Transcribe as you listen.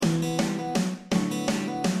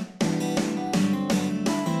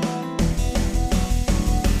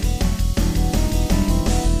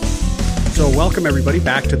welcome everybody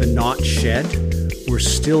back to the Not Shed. We're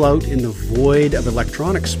still out in the void of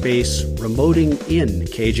electronic space, remoting in.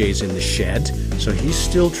 KJ's in the shed, so he's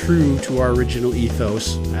still true to our original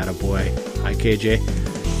ethos. Attaboy. Hi, KJ.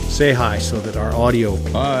 Say hi so that our audio...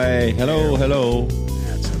 Hi. Hello, hello.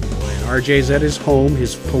 That's a boy. And RJ's at his home,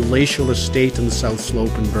 his palatial estate in the South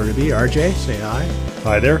Slope in Burnaby. RJ, say hi.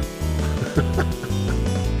 Hi there.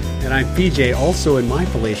 And I'm PJ, also in my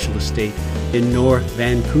palatial estate in North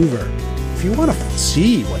Vancouver. If you want to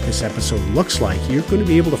see what this episode looks like, you're going to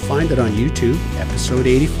be able to find it on YouTube, episode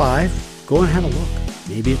 85. Go and have a look.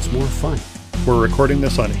 Maybe it's more fun. We're recording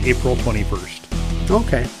this on April 21st.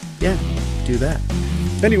 Okay, yeah, do that.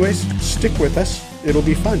 Anyways, stick with us. It'll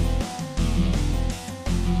be fun.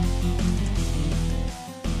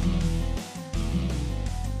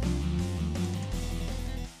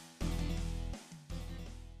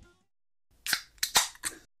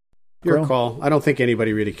 Your call. I don't think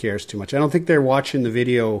anybody really cares too much. I don't think they're watching the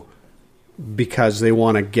video because they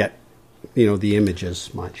want to get, the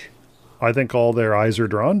images much. I think all their eyes are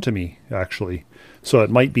drawn to me, actually. So it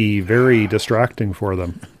might be very distracting for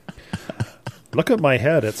them. Look at my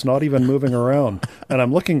head. It's not even moving around. And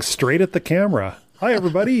I'm looking straight at the camera. Hi,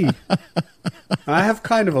 everybody. I have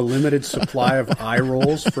kind of a limited supply of eye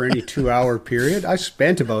rolls for any 2-hour period. I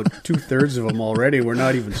spent about 2/3 of them already. We're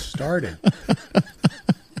not even started.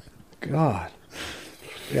 God,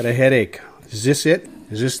 I got a headache. Is this it?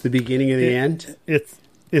 Is this the beginning of the end?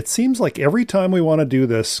 It seems like every time we want to do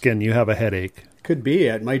this, Skin, you have a headache. Could be.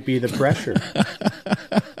 It might be the pressure.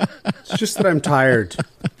 It's just that I'm tired.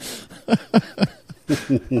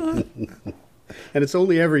 And it's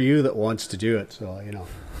only ever you that wants to do it, so,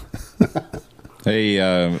 Hey,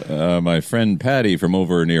 my friend Patty from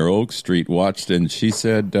over near Oak Street watched, and she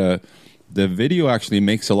said the video actually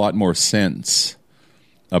makes a lot more sense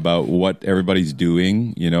about what everybody's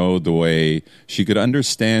doing, the way she could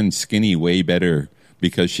understand Skinny way better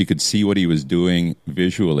because she could see what he was doing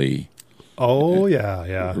visually. Oh,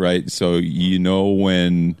 yeah. Right, so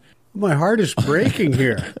when... My heart is breaking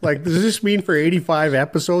here. Does this mean for 85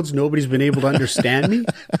 episodes nobody's been able to understand me?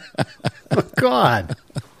 Oh, God.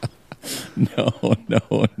 No.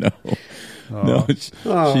 Oh. No,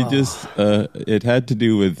 she just... it had to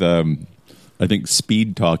do with... I think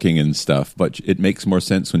speed talking and stuff, but it makes more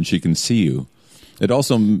sense when she can see you. It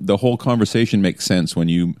also, the whole conversation makes sense when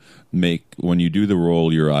you do the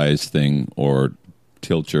roll your eyes thing or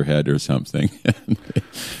tilt your head or something.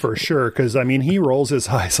 For sure, because he rolls his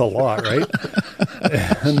eyes a lot, right?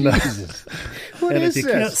 And if you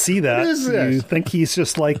can't see that, you think he's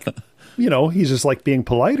just like, he's just like being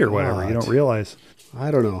polite or whatever. You don't realize. I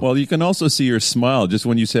don't know. Well, you can also see your smile just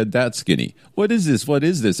when you said that, Skinny. What is this? What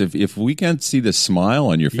is this? If we can't see the smile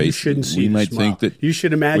on your face, you shouldn't see we might smile. think that... You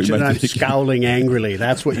should imagine I'm scowling angrily.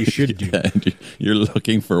 That's what you should do. You're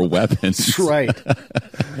looking for weapons. That's right.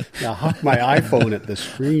 Now, huck my iPhone at the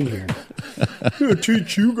screen here. I'm going to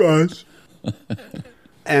teach you guys.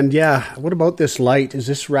 And what about this light? Is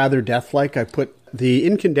this rather death-like? I put the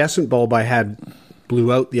incandescent bulb I had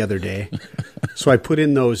blew out the other day. So I put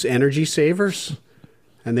in those energy savers.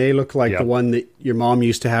 And they look like the one that your mom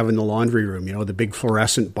used to have in the laundry room, the big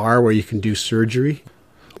fluorescent bar where you can do surgery.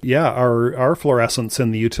 Yeah, our fluorescents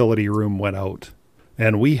in the utility room went out.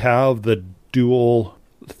 And we have the dual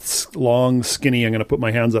long, skinny, I'm going to put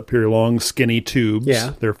my hands up here, long, skinny tubes.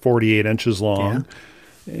 Yeah. They're 48 inches long.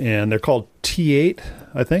 Yeah. And they're called T8,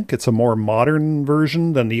 I think. It's a more modern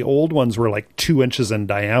version than the old ones were like 2 inches in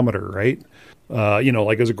diameter, right?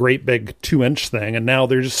 It was a great big 2-inch thing, and now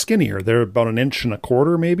they're just skinnier. They're about 1.25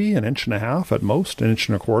 inches, maybe 1.5 inches at most,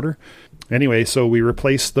 1.25 inches. Anyway, so we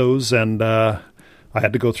replaced those, and I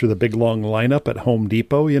had to go through the big long lineup at Home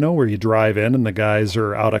Depot, where you drive in and the guys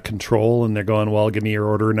are out of control and they're going, well, give me your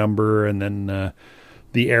order number, and then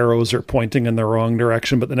the arrows are pointing in the wrong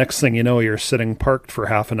direction. But the next thing you know, you're sitting parked for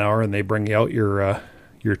half an hour and they bring you out your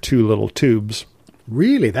 2 little tubes.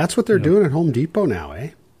 Really? That's what they're doing at Home Depot now,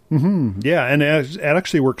 eh? Mm-hmm. Yeah, and it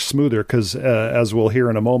actually works smoother because, as we'll hear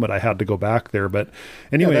in a moment, I had to go back there. But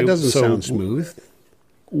anyway, that doesn't sound smooth.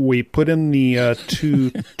 We put in the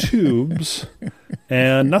 2 tubes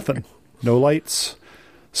and nothing, no lights.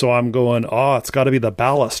 So I'm going, it's got to be the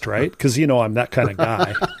ballast, right? Because I'm that kind of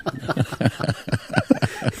guy.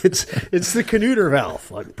 It's the Canuter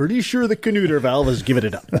valve. I'm pretty sure the Canuter valve has given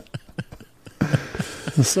it up.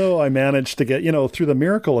 So I managed to get, through the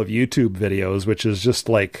miracle of YouTube videos, which is just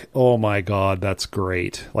like, oh my God, that's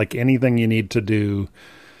great. Like anything you need to do.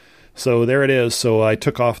 So there it is. So I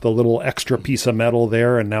took off the little extra piece of metal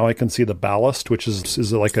there, and now I can see the ballast, which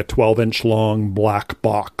is like a 12-inch long black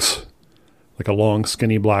box. like a long,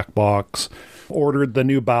 skinny black box. Ordered the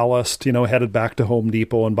new ballast, headed back to Home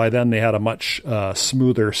Depot, and by then they had a much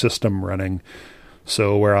smoother system running.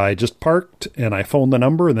 So where I just parked and I phoned the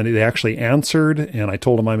number, and then they actually answered, and I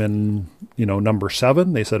told them I'm in, number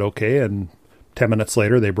 7. They said, okay. And 10 minutes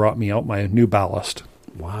later, they brought me out my new ballast.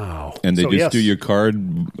 Wow. And they do your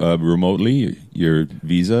card remotely, your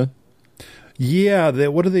Visa? Yeah.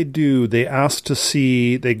 What do? They ask to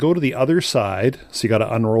see, they go to the other side. So you got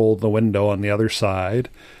to unroll the window on the other side.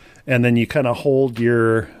 And then you kind of hold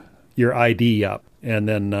your ID up. And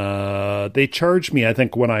then they charge me, I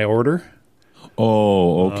think, when I order.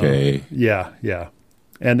 Oh, okay. Yeah.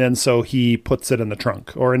 And then so he puts it in the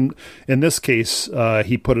trunk. Or in this case,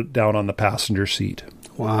 he put it down on the passenger seat.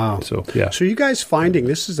 Wow. So, yeah. So you guys finding,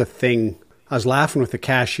 this is a thing, I was laughing with the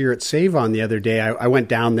cashier at Save-On the other day. I went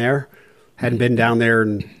down there, hadn't been down there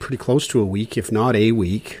in pretty close to a week, if not a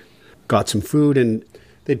week. Got some food, and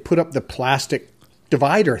they'd put up the plastic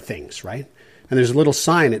divider things, right? And there's a little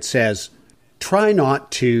sign that says, try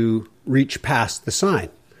not to reach past the sign.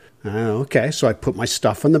 Okay, so I put my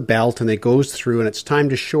stuff on the belt, and it goes through, and it's time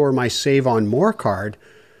to show her my Save On More card.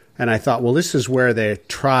 And I thought, well, this is where they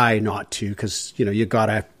try not to, because, you got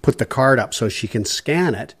to put the card up so she can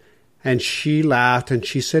scan it. And she laughed, and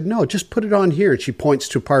she said, no, just put it on here. And she points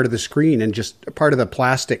to part of the screen, and just part of the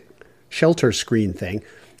plastic shelter screen thing.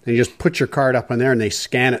 And you just put your card up on there, and they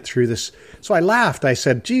scan it through this. So I laughed. I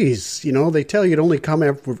said, geez, they tell you to only come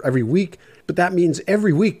every week. But that means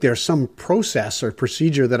every week there's some process or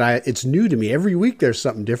procedure that it's new to me. Every week there's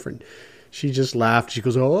something different. She just laughed. She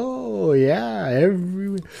goes, oh, yeah, every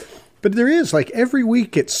week. But there is, every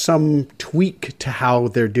week it's some tweak to how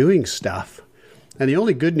they're doing stuff. And the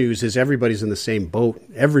only good news is everybody's in the same boat.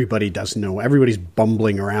 Everybody doesn't know. Everybody's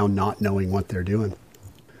bumbling around not knowing what they're doing.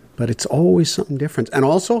 But it's always something different. And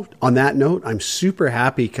also, on that note, I'm super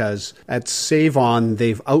happy because at Save-On,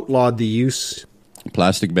 they've outlawed the use.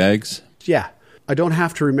 Plastic bags? Yeah. I don't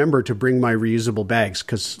have to remember to bring my reusable bags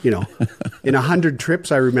because, in 100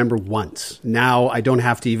 trips, I remember once. Now I don't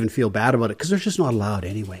have to even feel bad about it because they're just not allowed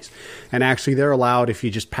anyways. And actually, they're allowed if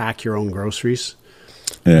you just pack your own groceries.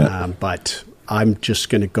 Yeah. But I'm just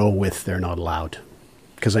going to go with they're not allowed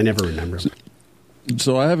because I never remember.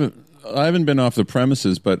 So I haven't been off the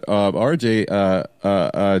premises, but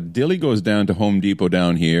RJ, Dilly goes down to Home Depot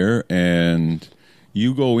down here, and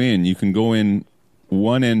you can go in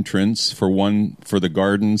one entrance for the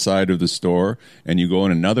garden side of the store, and you go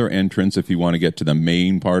in another entrance if you want to get to the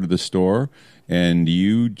main part of the store, and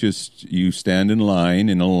you stand in line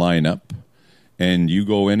in a lineup, and you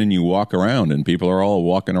go in and you walk around, and people are all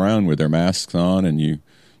walking around with their masks on, and you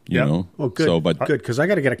know. Oh, good. So, but good, because I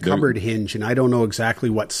got to get a cupboard hinge, and I don't know exactly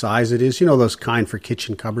what size it is. Those kind for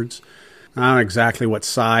kitchen cupboards. I don't know exactly what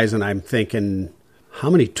size, and I'm thinking, how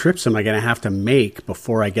many trips am I going to have to make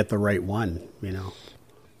before I get the right one,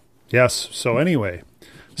 Yes. So anyway,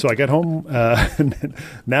 I get home.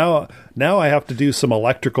 Now I have to do some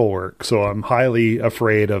electrical work. So I'm highly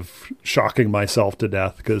afraid of shocking myself to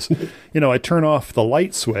death because, I turn off the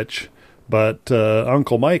light switch, but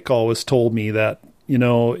Uncle Mike always told me that,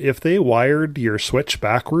 if they wired your switch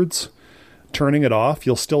backwards, turning it off,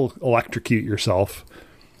 you'll still electrocute yourself.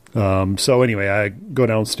 So anyway, I go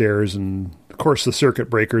downstairs, and of course the circuit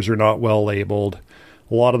breakers are not well labeled.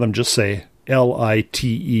 A lot of them just say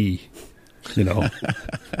LITE.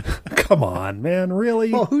 Come on, man,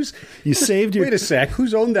 really? Well, you saved your... Wait a sec,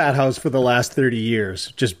 who's owned that house for the last 30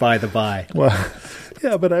 years, just by the by? Well,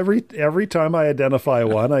 yeah, but every time I identify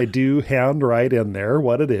one, I do handwrite in there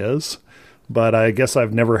what it is, but I guess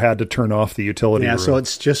I've never had to turn off the utility room. So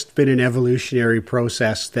it's just been an evolutionary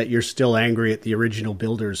process that you're still angry at the original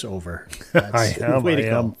builders over. I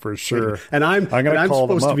am for sure. And I'm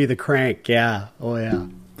supposed to be the crank, yeah. Oh, yeah.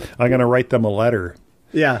 I'm going to write them a letter.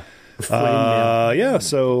 Yeah.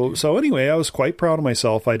 So anyway, I was quite proud of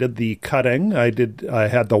myself. I did the cutting. I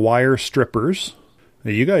had the wire strippers.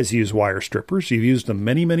 You guys use wire strippers. You've used them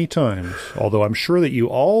many, many times. Although I'm sure that you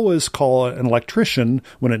always call an electrician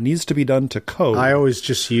when it needs to be done to code. I always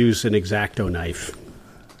just use an X-Acto knife.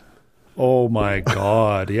 Oh my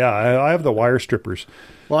God. Yeah, I have the wire strippers.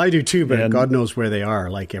 Well, I do too, but God knows where they are,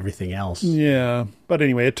 like everything else. Yeah. But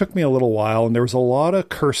anyway, it took me a little while, and there was a lot of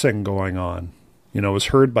cursing going on. It was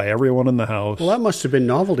heard by everyone in the house. Well, that must have been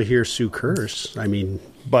novel to hear Sue curse. I mean...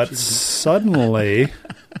 But suddenly...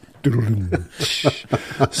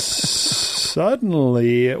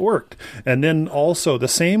 suddenly it worked. And then also the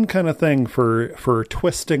same kind of thing for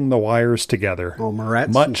twisting the wires together. Oh,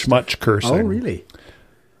 Moretz. Much cursing. Oh, really?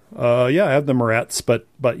 Yeah, I have the Moretz, but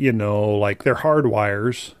like they're hard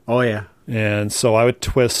wires. Oh, yeah. And so I would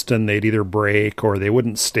twist and they'd either break or they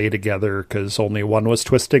wouldn't stay together because only one was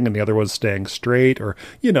twisting and the other was staying straight, or,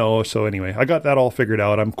 so anyway, I got that all figured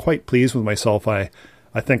out. I'm quite pleased with myself. I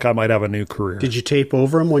think I might have a new career. Did you tape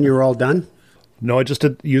over them when you were all done? No, I just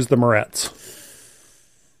did use the Moretz.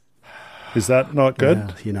 Is that not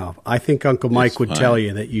good? I think Uncle Mike would tell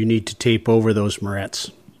you that you need to tape over those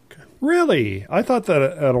Moretz. Really? I thought that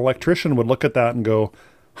an electrician would look at that and go,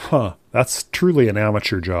 that's truly an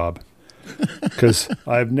amateur job. Because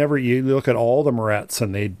you look at all the Moretz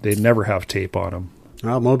and they never have tape on them.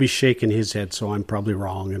 Well, Moby's shaking his head, so I'm probably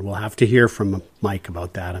wrong, and we'll have to hear from Mike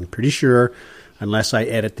about that. I'm pretty sure, unless I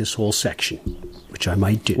edit this whole section, which I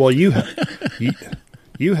might do. Well, you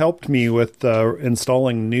helped me with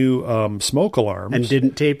installing new smoke alarms. And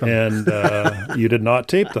didn't tape them. And you did not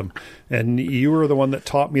tape them. And you were the one that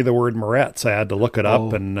taught me the word Moretz. I had to look it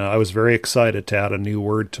up, and I was very excited to add a new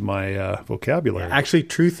word to my vocabulary. Yeah, actually,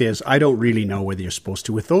 truth is, I don't really know whether you're supposed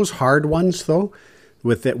to. With those hard ones, though,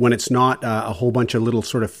 when it's not a whole bunch of little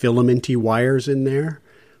sort of filamenty wires in there,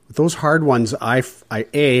 with those hard ones, I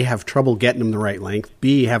A, have trouble getting them the right length,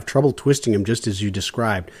 B, have trouble twisting them just as you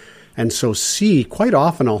described. And so C, quite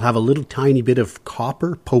often I'll have a little tiny bit of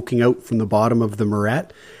copper poking out from the bottom of the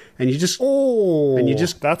Moret. And you just,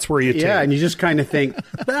 that's where you take. Yeah, and you just kind of think,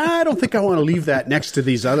 I don't think I want to leave that next to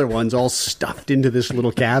these other ones all stuffed into this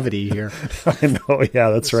little cavity here. I know,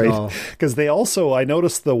 yeah, that's right. Because they also, I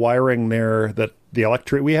noticed the wiring there that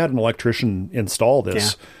we had an electrician install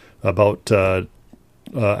this about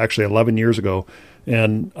actually 11 years ago.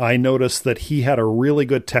 And I noticed that he had a really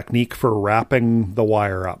good technique for wrapping the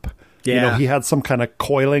wire up. Yeah. He had some kind of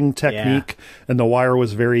coiling technique, and the wire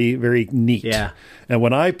was very, very neat. Yeah. And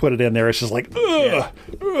when I put it in there, it's just like,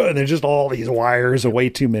 and there's just all these wires and way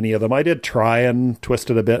too many of them. I did try and twist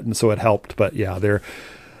it a bit, and so it helped. But yeah,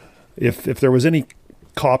 if there was any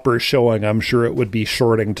copper showing, I'm sure it would be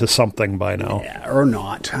shorting to something by now. Yeah, or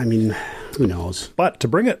not. I mean, who knows? But to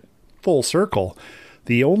bring it full circle,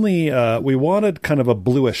 the only we wanted kind of a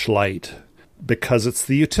bluish light because it's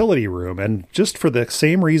the utility room, and just for the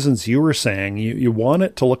same reasons you were saying, you want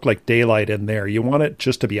it to look like daylight in there. You want it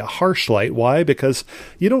just to be a harsh light. Why? Because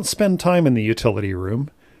you don't spend time in the utility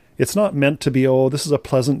room. It's not meant to be, this is a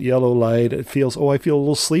pleasant yellow light. It feels, I feel a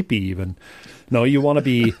little sleepy even. No, you want to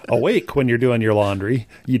be awake when you're doing your laundry.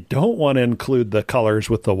 You don't want to include the colors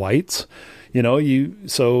with the whites. You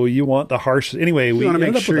want the harsh. Anyway, you want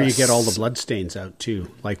to make sure you get all the blood stains out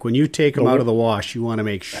too. Like when you take them out of the wash, you want to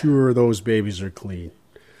make sure those babies are clean.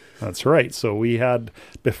 That's right. So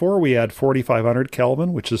before we had 4,500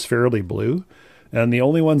 Kelvin, which is fairly blue, and the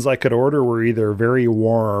only ones I could order were either very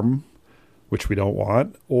warm, which we don't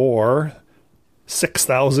want, or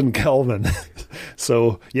 6,000 Kelvin.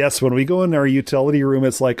 So yes, when we go in our utility room,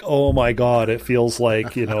 it's like, oh my God, it feels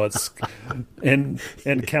like, it's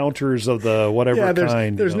encounters of the whatever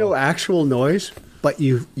kind. There's no actual noise, but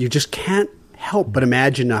you just can't help but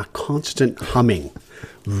imagine a constant humming.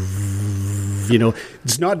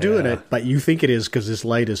 It's not doing it, but you think it is because this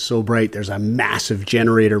light is so bright. There's a massive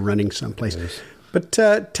generator running someplace. Yes.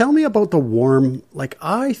 But tell me about the warm,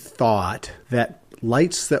 I thought that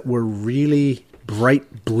lights that were really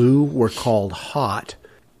bright blue were called hot,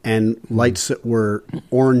 and lights that were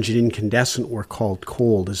orange and incandescent were called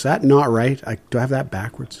cold. Is that not right? Do I have that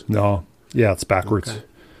backwards? No. Yeah, it's backwards. Okay.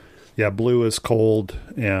 Yeah, blue is cold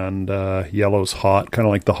and yellow's hot, kind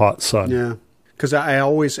of like the hot sun. Yeah, because I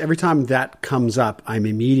always, every time that comes up, I'm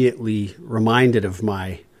immediately reminded of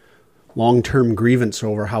my long-term grievance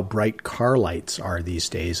over how bright car lights are these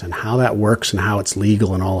days and how that works and how it's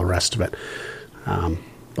legal and all the rest of it.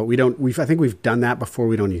 But I think we've done that before.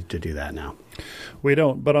 We don't need to do that now. We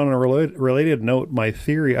don't. But on a related note, I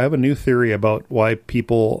have a new theory about why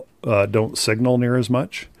people don't signal near as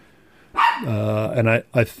much. And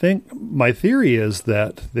I think my theory is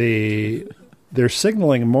that they're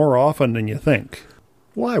signaling more often than you think.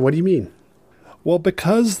 Why? What do you mean? Well,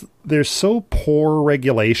 because there's so poor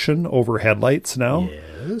regulation over headlights now,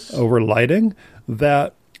 over lighting,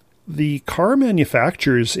 that the car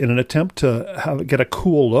manufacturers, in an attempt to get a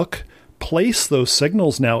cool look, place those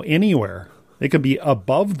signals now anywhere. They can be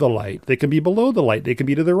above the light. They can be below the light. They can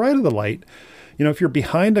be to the right of the light. If you're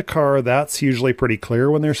behind a car, that's usually pretty clear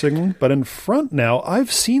when they're signaling. But in front now,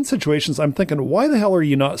 I've seen situations I'm thinking, why the hell are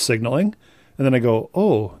you not signaling? And then I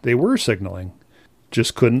go, they were signaling.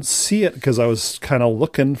 Just couldn't see it because I was kind of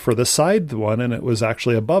looking for the side one and it was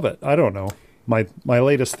actually above it. I don't know. My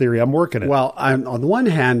latest theory, I'm working it. Well, on the one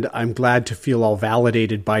hand, I'm glad to feel all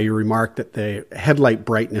validated by your remark that the headlight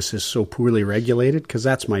brightness is so poorly regulated, because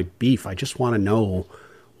that's my beef. I just want to know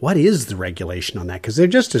what is the regulation on that? Because they're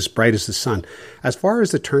just as bright as the sun. As far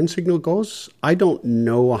as the turn signal goes, I don't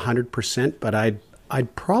know 100%, but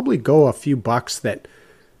I'd probably go a few bucks that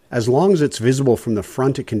as long as it's visible from the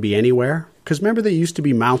front, it can be anywhere. Because remember, they used to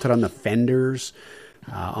be mounted on the fenders.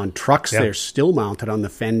 On trucks, they're still mounted on the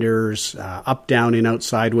fenders, up, down, in, out,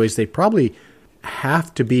 sideways. They probably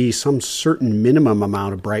have to be some certain minimum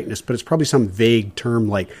amount of brightness, but it's probably some vague term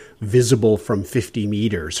like visible from 50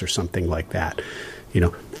 meters or something like that.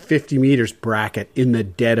 50 meters bracket in the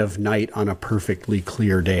dead of night on a perfectly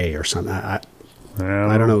clear day or something. I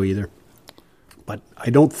don't know either. But I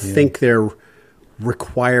don't think they're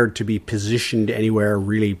required to be positioned anywhere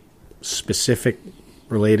really specific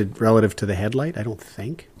relative to the headlight. I don't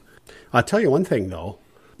think. I'll tell you one thing, though.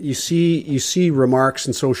 You see remarks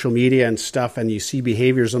in social media and stuff, and you see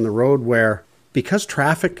behaviors on the road where, because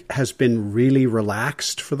traffic has been really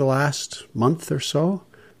relaxed for the last month or so,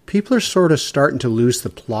 people are sort of starting to lose the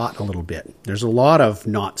plot a little bit. There's a lot of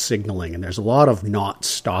not signaling, and there's a lot of not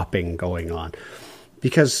stopping going on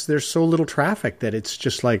because there's so little traffic that it's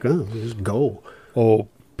just like, oh, just go. Oh,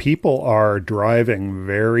 people are driving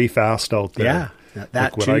very fast out there. Yeah.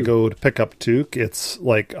 That when I go to pick up Tuke, it's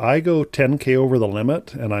like I go 10K over the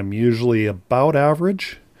limit, and I'm usually about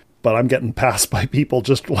average, but I'm getting passed by people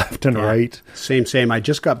just left and right. Same. I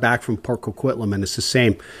just got back from Port Coquitlam, and it's the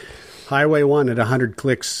same. Highway 1 at 100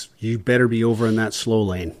 clicks, you better be over in that slow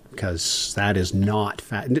lane, because that is not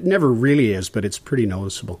fast. It never really is, but it's pretty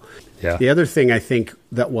noticeable. Yeah. The other thing I think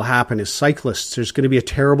that will happen is cyclists. There's going to be a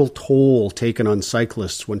terrible toll taken on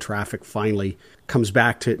cyclists when traffic finally comes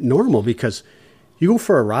back to normal, because you go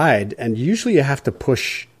for a ride, and usually you have to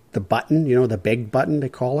push the button, the big button, they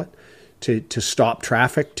call it, to stop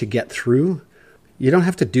traffic, to get through. You don't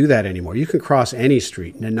have to do that anymore. You can cross any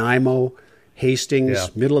street, Nanaimo,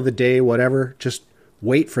 Hastings, middle of the day, whatever. Just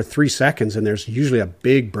wait for 3 seconds, and there's usually a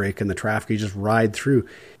big break in the traffic. You just ride through.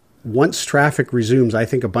 Once traffic resumes, I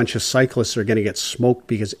think a bunch of cyclists are going to get smoked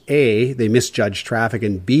because, A, they misjudge traffic,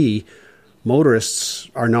 and B, motorists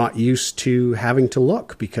are not used to having to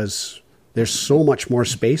look because there's so much more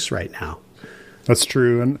space right now. That's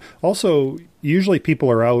true. And also, usually people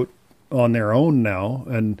are out on their own now.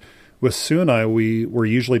 And with Sue and I, we're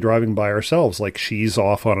usually driving by ourselves, like she's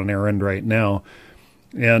off on an errand right now.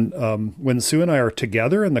 And when Sue and I are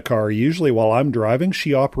together in the car, usually while I'm driving,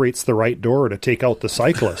 she operates the right door to take out the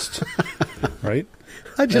cyclist, right?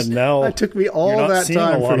 It took me all that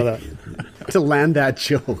time to land that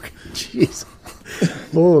joke. Jeez.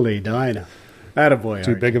 Holy Dinah. Attaboy,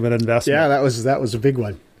 Too big of an investment. Yeah, that was a big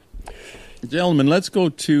one. Gentlemen, let's go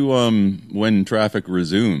to when traffic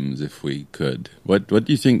resumes, if we could. What do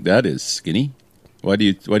you think that is, Skinny? Why do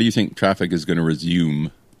you think traffic is going to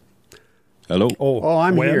resume? Hello. Oh,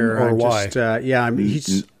 I'm when here. Or I'm why?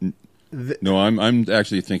 Just, No, I'm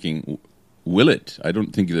actually thinking, will it? I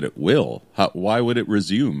don't think that it will. Why would it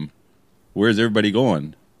resume? Where's everybody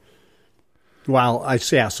going? Well,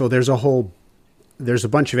 so there's a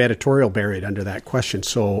bunch of editorial buried under that question.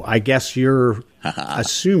 So I guess you're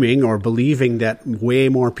assuming or believing that way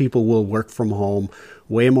more people will work from home,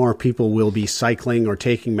 way more people will be cycling or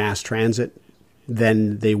taking mass transit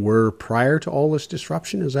than they were prior to all this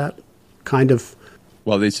disruption. Is that kind of...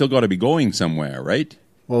 Well, they still got to be going somewhere, right?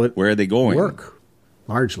 Well, where are they going? Work.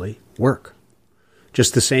 Largely. Work.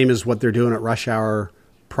 Just the same as what they're doing at rush hour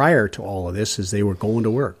prior to all of this, is they were going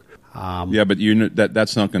to work. Yeah, but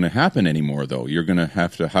that's not going to happen anymore, though. You're going to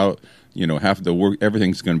have the work.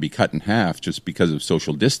 Everything's going to be cut in half just because of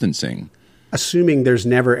social distancing. Assuming there's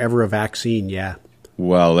never ever a vaccine, yeah.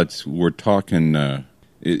 Well, we're talking.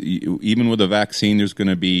 Even with a vaccine, there's going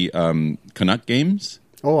to be Canuck games.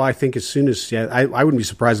 Oh, I think as soon as I wouldn't be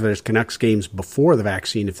surprised if there's Canucks games before the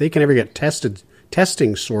vaccine, if they can ever get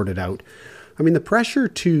testing sorted out. I mean, the pressure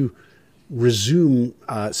to resume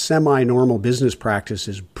semi-normal business practice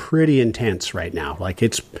is pretty intense right now. Like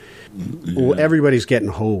everybody's getting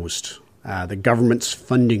hosed. The government's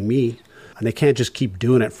funding me, and they can't just keep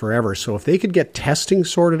doing it forever. So if they could get testing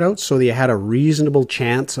sorted out so they had a reasonable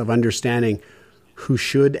chance of understanding who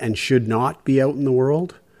should and should not be out in the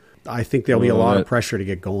world, I think there'll be a lot of pressure to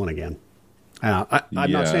get going again. I'm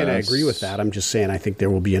not saying I agree with that. I'm just saying I think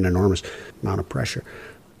there will be an enormous amount of pressure.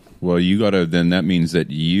 Well, then that means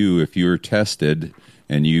that if you're tested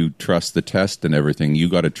and you trust the test and everything, you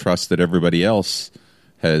got to trust that everybody else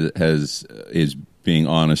is being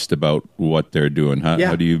honest about what they're doing. How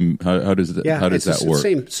does that work?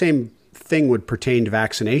 The same thing would pertain to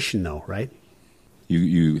vaccination, though, right?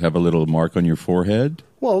 You have a little mark on your forehead?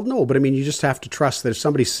 Well, no, but I mean, you just have to trust that if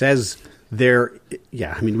somebody says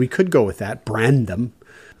we could go with that, brand them.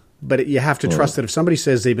 But you have to trust that if somebody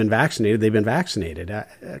says they've been vaccinated, they've been vaccinated.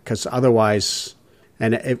 Because otherwise,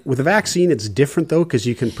 with a vaccine, it's different, though, because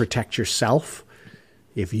you can protect yourself.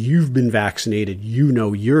 If you've been vaccinated, you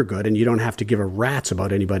know you're good, and you don't have to give a rat's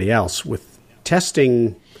about anybody else. With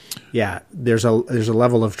testing, there's a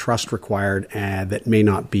level of trust required that may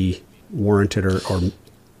not be warranted or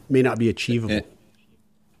may not be achievable.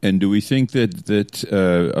 And do we think that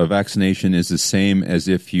a vaccination is the same as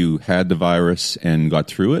if you had the virus and got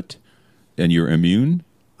through it and you're immune?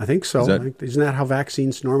 I think so. Isn't that how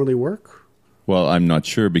vaccines normally work? Well, I'm not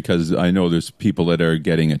sure because I know there's people that are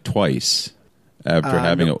getting it twice after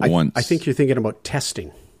having it once. I think you're thinking about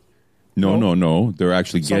testing. No. They're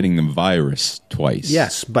actually getting the virus twice.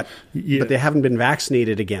 Yes, but they haven't been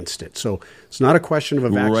vaccinated against it. So it's not a question of a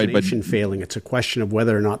vaccination failing. It's a question of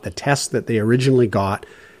whether or not the test that they originally got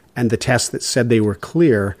and the tests that said they were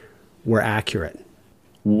clear were accurate.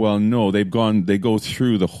 Well, no, they go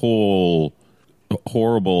through the whole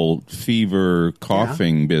horrible fever,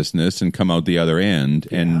 coughing business and come out the other end.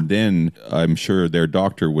 Yeah. And then I'm sure their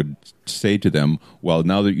doctor would say to them, well,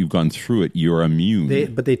 now that you've gone through it, you're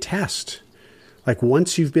immune. But they test. Like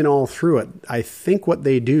once you've been all through it, I think what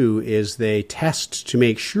they do is they test to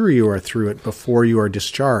make sure you are through it before you are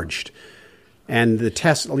discharged. And the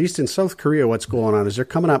test, at least in South Korea, what's going on is they're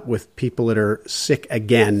coming up with people that are sick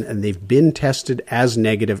again, and they've been tested as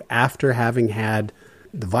negative after having had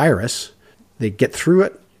the virus. They get through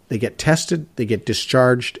it, they get tested, they get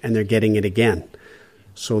discharged, and they're getting it again.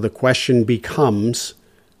 So the question becomes,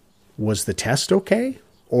 was the test okay?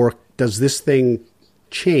 Or does this thing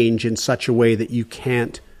change in such a way that you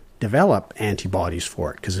can't develop antibodies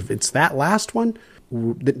for it? Because if it's that last one,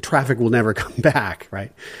 the traffic will never come back,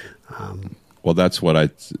 right? Well, that's what I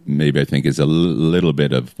think is a little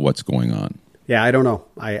bit of what's going on. Yeah, I don't know.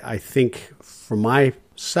 I think for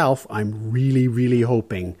myself, I'm really, really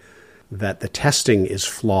hoping that the testing is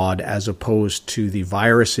flawed as opposed to the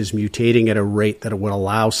virus is mutating at a rate that it would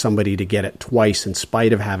allow somebody to get it twice in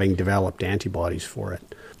spite of having developed antibodies for it.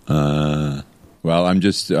 Well, I'm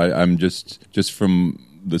just from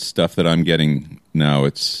the stuff that I'm getting now,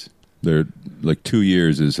 they're like 2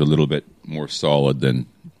 years is a little bit more solid than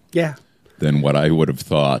what I would have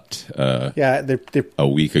thought they're a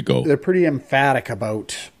week ago. They're pretty emphatic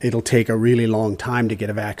about it'll take a really long time to get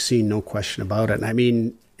a vaccine, no question about it. And I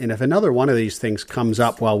mean, and if another one of these things comes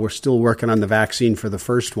up while we're still working on the vaccine for the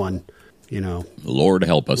first one, Lord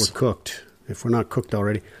help us. We're cooked, if we're not cooked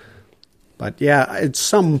already. But yeah, at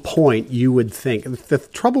some point you would think, the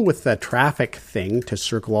trouble with the traffic thing, to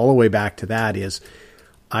circle all the way back to that, is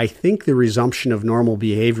I think the resumption of normal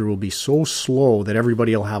behavior will be so slow that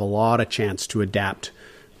everybody will have a lot of chance to adapt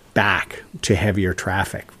back to heavier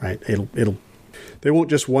traffic, right? They won't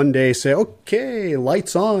just one day say, okay,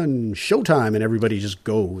 lights on, showtime, and everybody just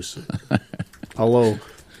goes. Although,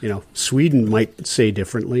 Sweden might say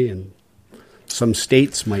differently, and some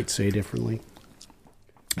states might say differently.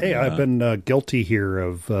 Hey, I've been guilty here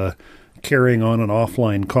of carrying on an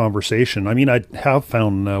offline conversation. I mean, I have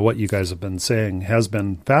found what you guys have been saying has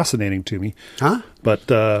been fascinating to me. Huh? But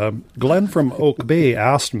Glenn from Oak Bay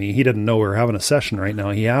asked me, he didn't know we were having a session right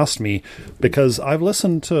now. He asked me, because I've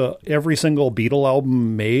listened to every single Beatle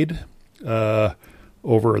album made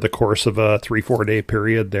over the course of a 3-4 day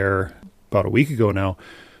period there about a week ago now.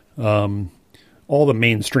 All the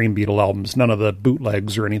mainstream Beatle albums, none of the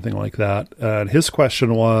bootlegs or anything like that. And his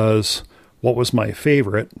question was, what was my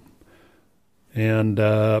favorite? And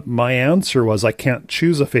my answer was, I can't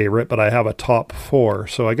choose a favorite, but I have a top 4.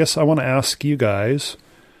 So I guess I want to ask you guys,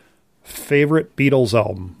 favorite Beatles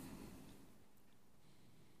album?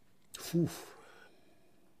 Oof.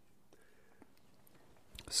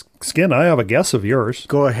 Skin, I have a guess of yours.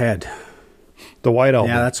 Go ahead. The White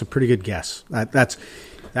Album. Yeah, that's a pretty good guess. That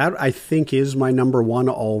I think is my number one,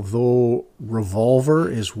 although Revolver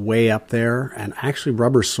is way up there, and actually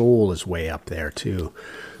Rubber Soul is way up there too.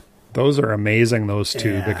 Those are amazing, those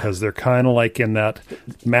two, because they're kind of like in that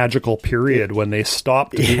magical period when they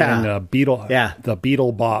stopped being the Beatle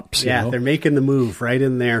bops. Yeah, they're making the move right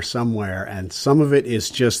in there somewhere, and some of it is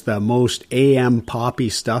just the most AM poppy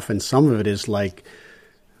stuff, and some of it is like,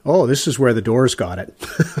 oh, this is where the Doors got it.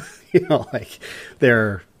 Like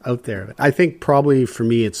they're out there. I think probably for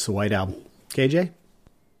me it's the White Album. KJ?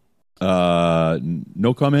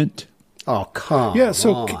 No comment. Oh, come on.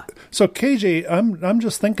 So KJ, I'm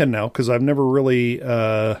just thinking now, because I've never really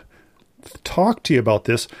talked to you about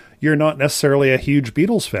this. You're not necessarily a huge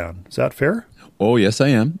Beatles fan. Is that fair? Oh, yes, I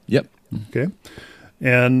am. Yep. Okay.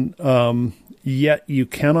 And yet you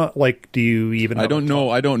cannot, do you even... I don't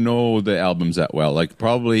know the albums that well. Like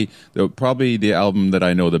probably the album that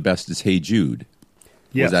I know the best is Hey Jude.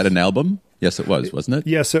 Yes. Was that an album? Yes, it was, wasn't it?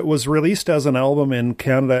 Yes, it was released as an album in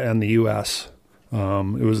Canada and the U.S.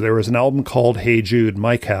 There was an album called Hey Jude.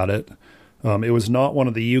 Mike had it. It was not one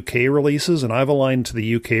of the UK releases, and I've aligned to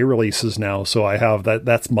the UK releases now, so I have that.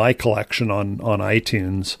 That's my collection on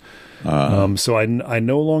iTunes. So I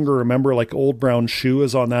no longer remember, like, Old Brown Shoe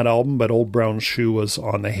is on that album, but Old Brown Shoe was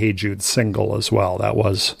on the Hey Jude single as well. That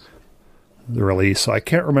was the release. So I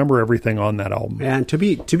can't remember everything on that album. And to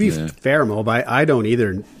be fair, Mo, I don't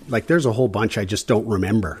either. Like, there's a whole bunch I just don't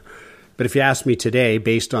remember. But if you ask me today,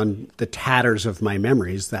 based on the tatters of my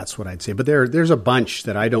memories, that's what I'd say. But there's a bunch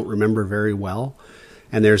that I don't remember very well.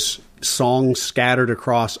 And there's songs scattered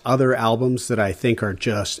across other albums that I think are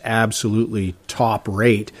just absolutely top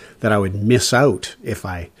rate that I would miss out if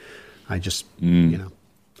I just,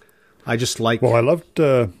 I just like... Well, I loved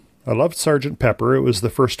Sgt. Pepper. It was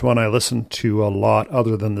the first one I listened to a lot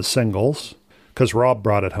other than the singles, because Rob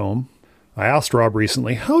brought it home. I asked Rob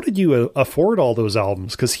recently, how did you afford all those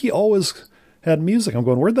albums? Because he always had music. I'm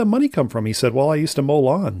going, where'd that money come from? He said, well, I used to mow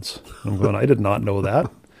lawns. I'm going, I did not know that.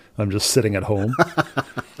 I'm just sitting at home.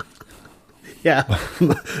 Yeah,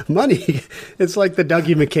 money. It's like the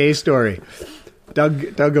Dougie McKay story.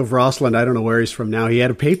 Doug of Rossland, I don't know where he's from now. He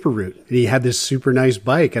had a paper route, and he had this super nice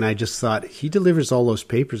bike, and I just thought, he delivers all those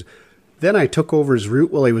papers. Then I took over his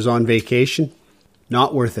route while he was on vacation.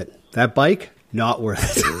 Not worth it. That bike, not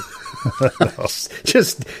worth it.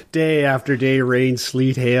 Just day after day, rain,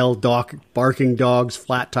 sleet, hail, barking dogs,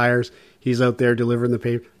 flat tires. He's out there delivering the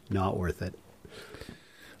paper. Not worth it.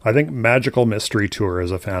 I think Magical Mystery Tour is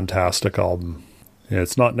a fantastic album.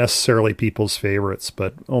 It's not necessarily people's favorites,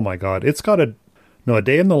 but oh my God, it's got A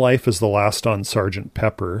Day in the Life is the last on Sgt.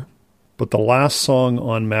 Pepper, but the last song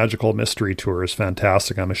on Magical Mystery Tour is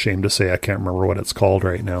fantastic. I'm ashamed to say I can't remember what it's called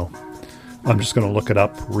right now. I'm just going to look it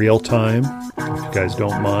up real time, if you guys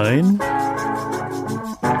don't mind.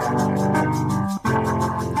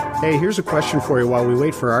 Hey, here's a question for you while we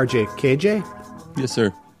wait for RJ. KJ? Yes,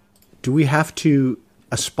 sir. Do we have to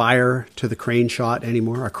aspire to the crane shot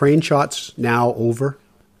anymore? Are crane shots now over?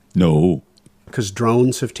 No. Because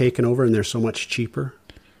drones have taken over and they're so much cheaper?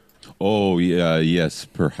 Oh, yeah, yes,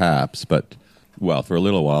 perhaps. But, well, for a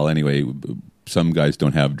little while anyway, some guys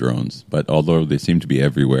don't have drones. But although they seem to be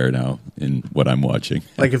everywhere now in what I'm watching.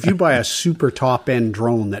 Like if you buy a super top-end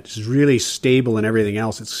drone that's really stable and everything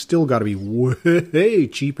else, it's still got to be way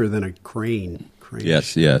cheaper than a crane.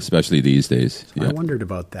 Yes, yeah, especially these days. Yeah. I wondered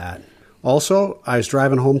about that. Also, I was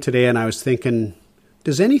driving home today and I was thinking,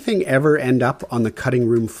 does anything ever end up on the cutting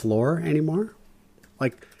room floor anymore?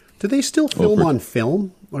 Like, do they still film on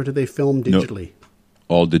film or do they film digitally? No,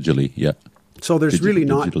 all digitally, yeah. So there's really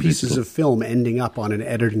not pieces digital of film ending up on an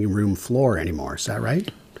editing room floor anymore. Is that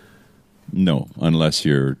right? No, unless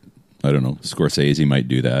you're, I don't know, Scorsese might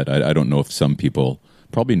do that. I don't know if some people,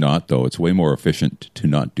 probably not though. It's way more efficient to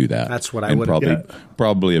not do that. That's what I would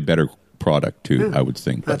probably a better product too, I would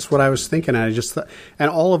think. That's what I was thinking. I just thought,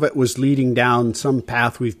 and all of it was leading down some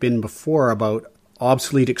path we've been before about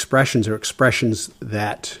obsolete expressions or expressions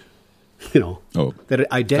that, that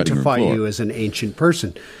identify you as an ancient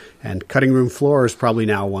person. And cutting room floor is probably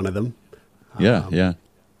now one of them. Yeah.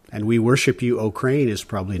 And we worship you, O Crane, is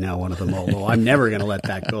probably now one of them, although I'm never going to let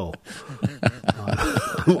that go.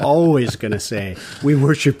 I'm always going to say, we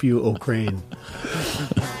worship you, O Crane.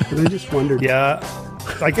 And I just wondered. Yeah,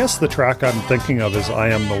 I guess the track I'm thinking of is I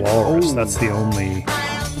Am the Walrus. That's the only,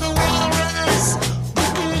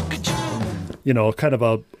 kind of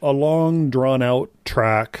a long, drawn-out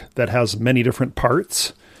track that has many different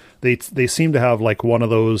parts. They seem to have like one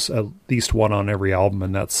of those, at least one on every album,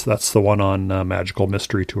 and that's the one on Magical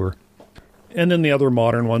Mystery Tour. And then the other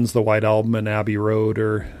modern ones, the White Album and Abbey Road,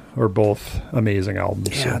 are both amazing albums.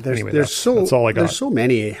 Yeah, so anyway, that's all I got. There's so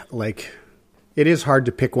many. Like, it is hard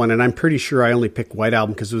to pick one, and I'm pretty sure I only picked White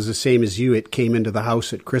Album because it was the same as you. It came into the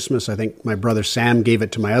house at Christmas. I think my brother Sam gave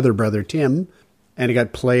it to my other brother Tim, and it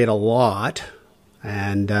got played a lot,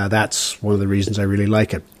 and that's one of the reasons I really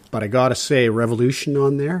like it. But I gotta say, Revolution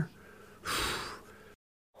on there.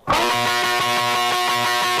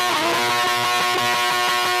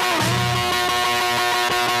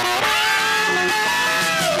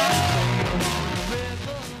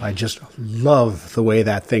 I just love the way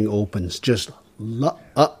that thing opens. Just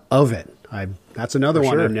of it. That's another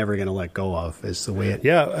one I'm never going to let go of. Is the way it.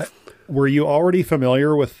 Yeah. Were you already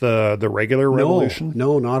familiar with the regular Revolution?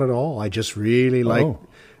 No, not at all. I just really like,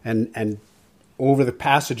 and over the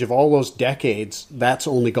passage of all those decades, that's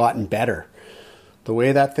only gotten better. The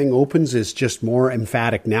way that thing opens is just more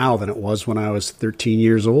emphatic now than it was when I was 13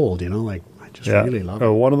 years old. I just really love it.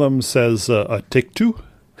 One of them says a take two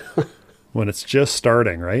when it's just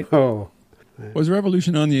starting, right? Oh, Was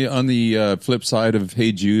Revolution on the flip side of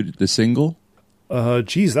Hey Jude, the single?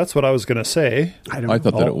 Geez, that's what I was going to say. I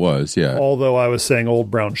thought that it was, yeah. Although I was saying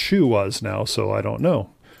Old Brown Shoe was now, so I don't know.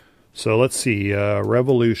 So let's see.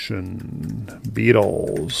 Revolution,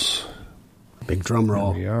 Beatles. Big drum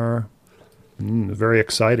roll. Here we are. Very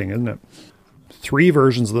exciting, isn't it? 3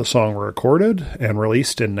 versions of the song were recorded and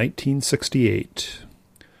released in 1968.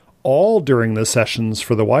 All during the sessions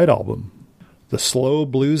for the White Album. The slow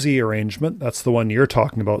bluesy arrangement, that's the one you're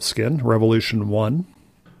talking about, Skin, Revolution 1.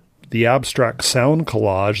 The abstract sound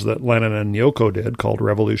collage that Lennon and Yoko did called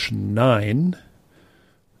Revolution 9.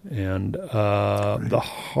 And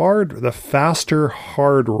the faster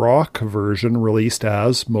hard rock version released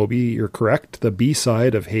as, Moby, you're correct, the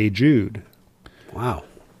B-side of Hey Jude. Wow.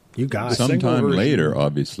 You got it. Sometime later,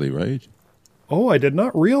 obviously, right? Oh, I did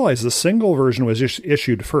not realize the single version was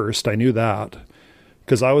issued first. I knew that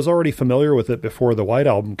because I was already familiar with it before the White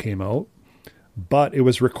Album came out, but it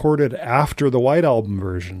was recorded after the White Album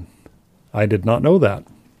version. I did not know that.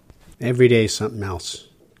 Every day something else.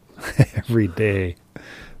 Every day.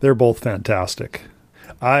 They're both fantastic.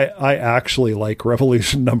 I actually like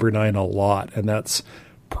Revolution number 9 a lot, and that's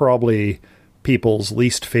probably people's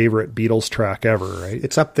least favorite Beatles track ever, right?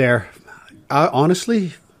 It's up there.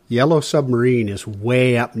 Honestly, Yellow Submarine is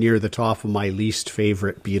way up near the top of my least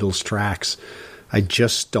favorite Beatles tracks. I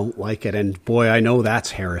just don't like it. And boy, I know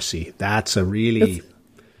that's heresy. That's a really...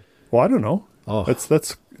 Well, I don't know. Oh.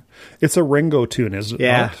 It's a Ringo tune, is it not?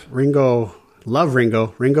 Yeah, Ringo. Love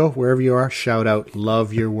Ringo. Ringo, wherever you are, shout out.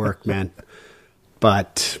 Love your work, man.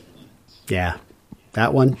 But, yeah,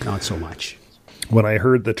 that one, not so much. When I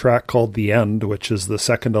heard the track called The End, which is the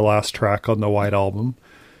second to last track on the White Album,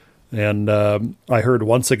 and I heard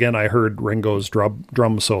Ringo's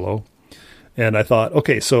drum solo, and I thought,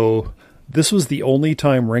 okay, so this was the only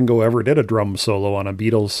time Ringo ever did a drum solo on a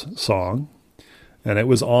Beatles song, and it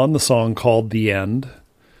was on the song called The End.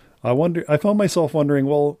 I found myself wondering,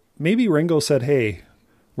 well, maybe Ringo said, hey,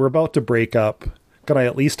 we're about to break up. Can I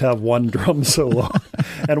at least have one drum solo?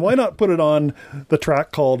 And why not put it on the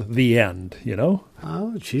track called The End, you know?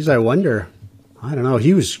 Oh, geez, I wonder. I don't know.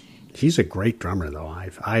 He's a great drummer, though.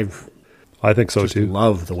 I think so, too.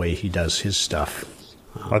 Love the way he does his stuff.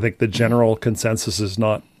 I think the general consensus is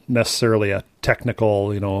not necessarily a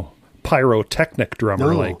technical, pyrotechnic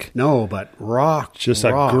drummer. No, but rock. Just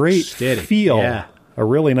a great steady feel. Yeah. A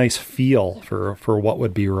really nice feel for what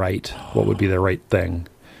would be right, what would be the right thing.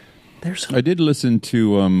 I did listen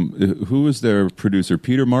to who was their producer?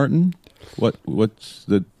 Peter Martin. What's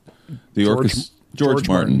the orchestra? George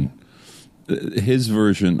Martin. His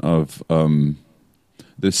version of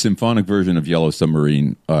the symphonic version of Yellow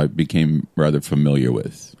Submarine I became rather familiar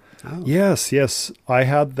with. Oh. Yes, I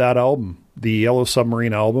had that album, the Yellow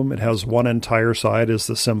Submarine album. It has one entire side is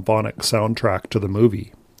the symphonic soundtrack to the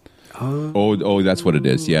movie. Oh, that's what it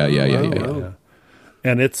is. Yeah.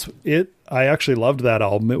 And I actually loved that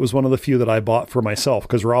album. It was one of the few that I bought for myself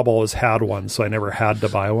because Rob always had one, so I never had to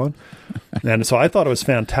buy one. And so I thought it was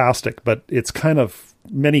fantastic, but it's kind of,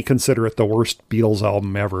 many consider it the worst Beatles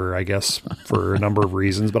album ever, I guess, for a number of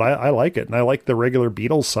reasons. But I like it, and I like the regular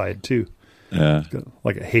Beatles side too. Yeah.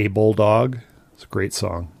 Like a Hey Bulldog. It's a great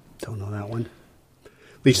song. Don't know that one.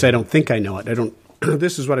 At least I don't think I know it. I don't.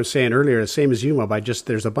 This is what I was saying earlier, the same as you, Mob.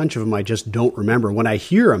 There's a bunch of them I just don't remember. When I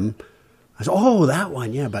hear them, I say, oh, that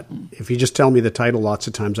one, yeah. But if you just tell me the title lots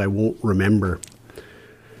of times, I won't remember.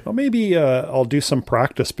 Well, maybe I'll do some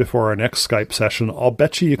practice before our next Skype session. I'll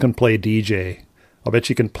bet you can play DJ. I'll bet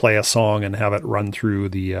you can play a song and have it run through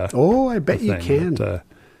the I bet you can. But,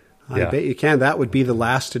 I bet you can. That would be the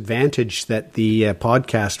last advantage that the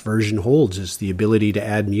podcast version holds, is the ability to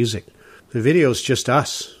add music. The video's just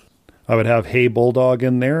us. I would have Hey Bulldog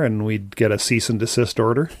in there, and we'd get a cease and desist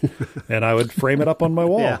order, and I would frame it up on my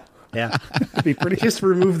wall. Yeah. It'd be pretty. Just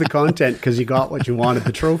remove the content because you got what you wanted.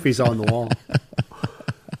 The trophy's on the wall.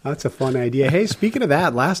 That's a fun idea. Hey, speaking of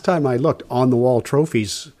that, last time I looked on the wall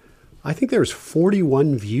trophies, I think there was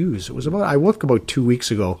 41 views. I looked about 2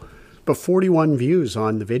 weeks ago, but 41 views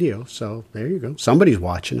on the video. So there you go. Somebody's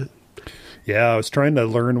watching it. Yeah, I was trying to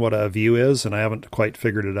learn what a view is, and I haven't quite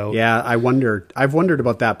figured it out. Yeah, I've wondered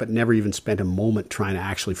about that, but never even spent a moment trying to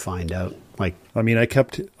actually find out.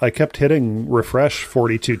 I kept hitting refresh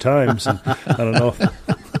 42 times, and I don't know.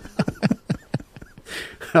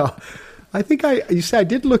 I think I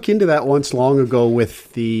did look into that once long ago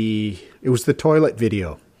with it was the toilet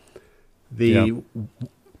video,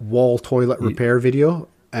 wall toilet repair video,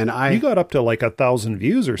 and you got up to like 1,000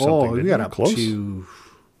 views or something. Oh, we got up to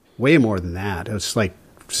way more than that. It was like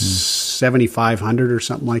 7,500 or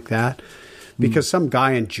something like that, because some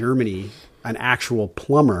guy in Germany, an actual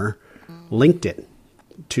plumber, linked it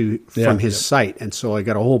from his site. And so I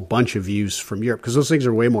got a whole bunch of views from Europe, because those things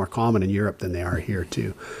are way more common in Europe than they are here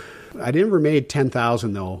too. I never made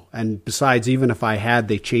 10,000 though. And besides, even if I had,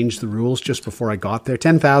 they changed the rules just before I got there.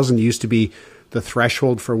 10,000 used to be the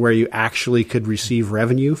threshold for where you actually could receive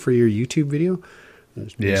revenue for your YouTube video.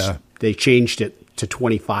 Yeah. They changed it to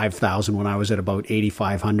 25,000 when I was at about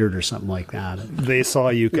 8,500 or something like that. They saw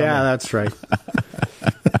you coming. Yeah, that's right.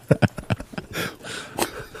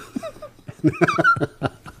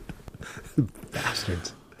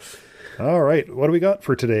 Bastards. All right. What do we got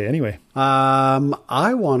for today anyway?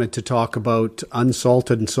 I wanted to talk about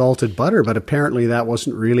unsalted and salted butter, but apparently that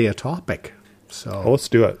wasn't really a topic. So let's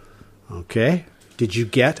do it. Okay. Did you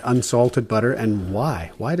get unsalted butter, and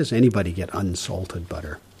why? Why does anybody get unsalted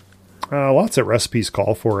butter? Lots of recipes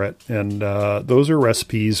call for it. And those are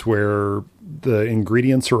recipes where the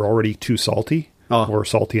ingredients are already too salty or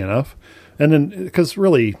salty enough. And then, because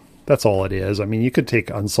really, that's all it is. I mean, you could take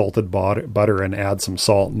unsalted butter and add some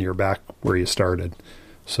salt and you're back where you started.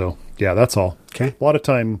 So, yeah, that's all. Okay. A lot of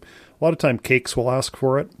time cakes will ask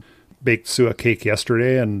for it. Baked Sue a cake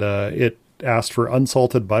yesterday, and it asked for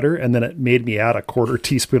unsalted butter, and then it made me add a 1/4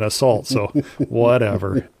 teaspoon of salt. So,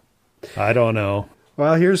 whatever. I don't know.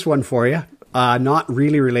 Well, here's one for you. Not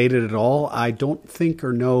really related at all. I don't think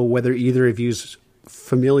or know whether either of you's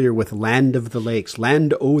familiar with Land o' the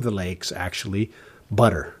Lakes, actually,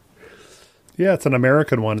 butter. Yeah, it's an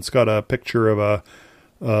American one. It's got a picture of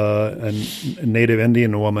a native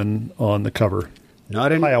Indian woman on the cover.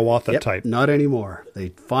 Not any Hiawatha type. Not anymore. They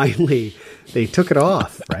took it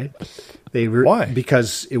off, right? Why?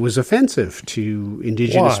 Because it was offensive to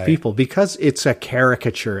Indigenous people. Because it's a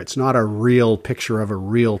caricature. It's not a real picture of a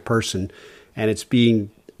real person. And it's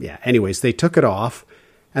being, anyways, they took it off.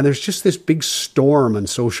 And there's just this big storm on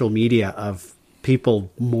social media of people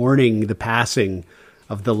mourning the passing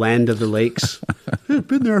of the Land of the Lakes. It's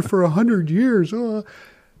been there for 100 years.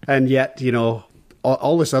 And yet,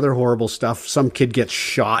 all this other horrible stuff. Some kid gets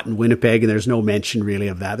shot in Winnipeg, and there's no mention really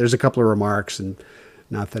of that. There's a couple of remarks and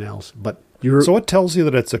nothing else. But so what tells you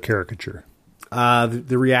that it's a caricature?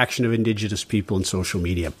 The reaction of Indigenous people in social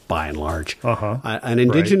media, by and large. An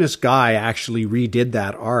Indigenous guy actually redid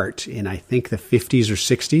that art in, I think, the 50s or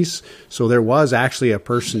 60s. So there was actually a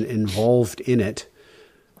person involved in it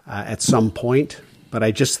at some point. But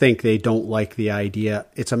I just think they don't like the idea.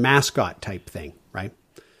 It's a mascot type thing, right?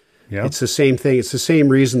 Yeah. It's the same thing. It's the same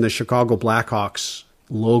reason the Chicago Blackhawks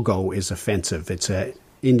logo is offensive. It's an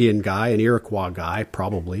Indian guy, an Iroquois guy,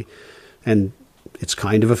 probably. And it's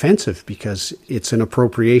kind of offensive because it's an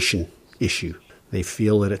appropriation issue. They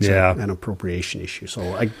feel that it's an appropriation issue.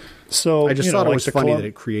 So I just thought it was funny that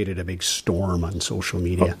it created a big storm on social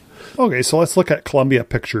media. Okay, so let's look at Columbia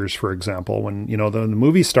Pictures, for example. When the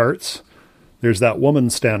movie starts, there's that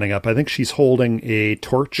woman standing up. I think she's holding a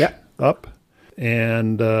torch up.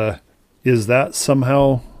 And is that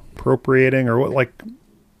somehow appropriating, or what? Like,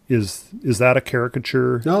 is that a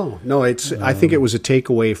caricature? No. It's. I think it was a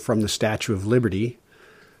takeaway from the Statue of Liberty,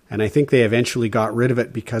 and I think they eventually got rid of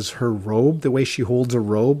it because her robe, the way she holds a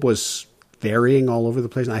robe, was varying all over the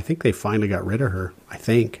place. And I think they finally got rid of her. I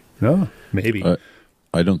think. No, maybe.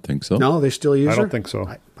 I don't think so. No, they still use her? I don't think so.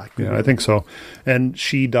 I think so. And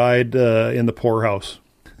she died in the poorhouse.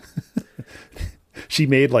 She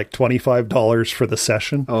made like $25 for the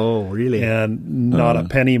session. Oh, really? And not a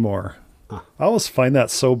penny more. I always find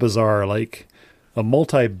that so bizarre. Like a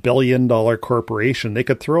multi-billion-dollar corporation, they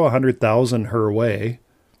could throw $100,000 her way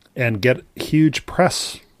and get huge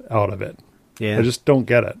press out of it. Yeah. I just don't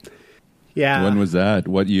get it. Yeah. When was that?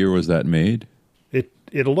 What year was that made?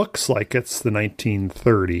 It looks like it's the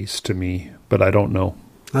 1930s to me, but I don't know.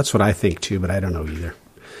 That's what I think too, but I don't know either.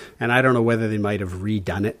 And I don't know whether they might have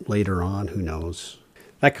redone it later on. Who knows?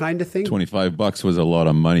 That kind of thing. $25 was a lot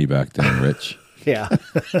of money back then, Rich. Yeah.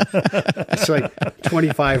 It's like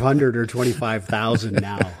 2,500 or 25,000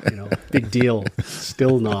 now. Big deal.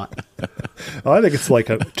 Still not. I think it's like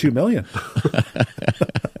 $2 million.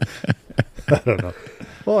 I don't know.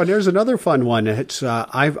 Oh, and there's another fun one. It's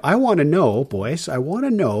I want to know, boys. I want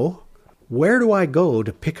to know, where do I go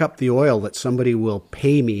to pick up the oil that somebody will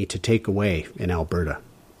pay me to take away in Alberta?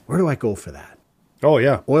 Where do I go for that? Oh,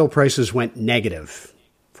 yeah. Oil prices went negative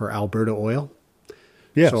for Alberta oil.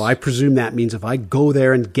 Yes. So I presume that means if I go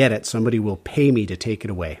there and get it, somebody will pay me to take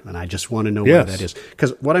it away. And I just want to know where that is.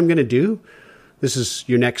 Because what I'm going to do, this is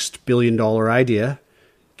your next $1 billion idea.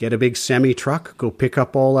 Get a big semi-truck, go pick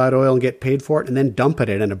up all that oil and get paid for it, and then dump it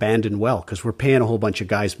at an abandoned well, because we're paying a whole bunch of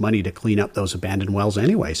guys money to clean up those abandoned wells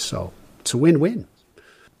anyway. So it's a win-win.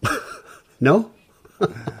 No?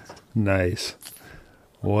 Nice.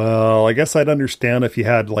 Well, I guess I'd understand if you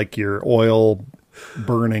had like your oil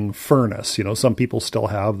burning furnace. You know, some people still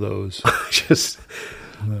have those.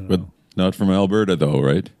 But not from Alberta, though,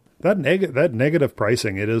 right? That negative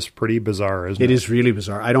pricing, it is pretty bizarre, isn't it? It is really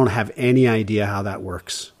bizarre. I don't have any idea how that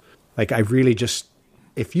works. Like, I really just,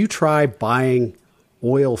 if you try buying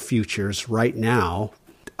oil futures right now,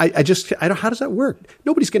 I don't, how does that work?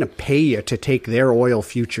 Nobody's going to pay you to take their oil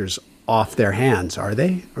futures off their hands, are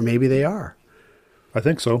they? Or maybe they are. I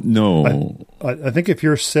think so. No. I think if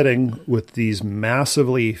you're sitting with these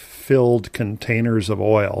massively filled containers of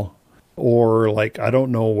oil, or like, I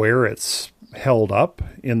don't know where it's held up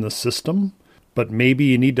in the system, but maybe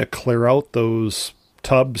you need to clear out those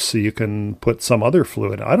tubs so you can put some other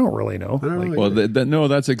fluid. I don't really know. Well, no,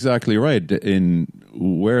 that's exactly right. In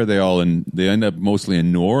where are they all in? They end up mostly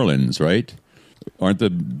in New Orleans, right? Aren't the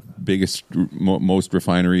biggest, most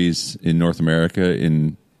refineries in North America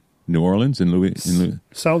in New Orleans?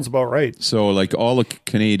 Sounds about right. So, like all the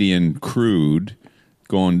Canadian crude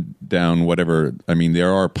going down, whatever. I mean,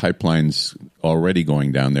 there are pipelines already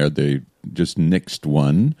going down there. They just nixed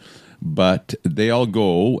one, but they all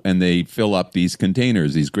go and they fill up these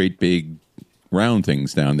containers, these great big round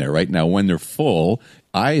things down there. Right now, when they're full,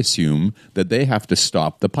 I assume that they have to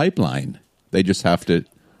stop the pipeline. They just have to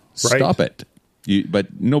stop it.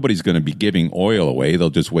 But nobody's going to be giving oil away. They'll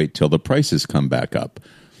just wait till the prices come back up.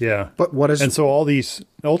 Yeah. But what is... And so all these,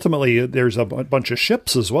 ultimately, there's a bunch of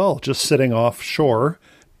ships as well, just sitting offshore,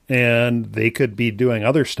 and they could be doing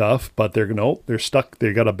other stuff, but they're stuck.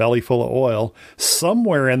 They got a belly full of oil.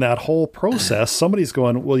 Somewhere in that whole process, somebody's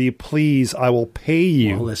going, will you please, I will pay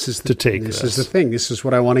you to take this. This is the thing. This is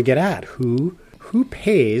what I want to get at. Who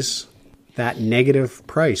pays that negative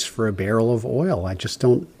price for a barrel of oil? I just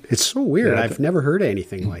don't, it's so weird. I've never heard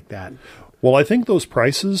anything like that. Well, I think those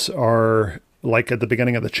prices are like at the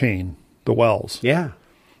beginning of the chain, the wells. Yeah.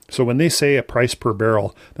 So when they say a price per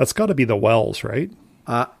barrel, that's got to be the wells, right?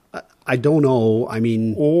 I don't know. I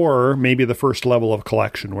mean... Or maybe the first level of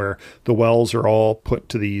collection where the wells are all put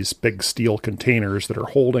to these big steel containers that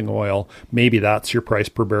are holding oil. Maybe that's your price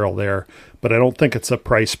per barrel there. But I don't think it's a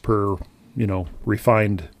price per,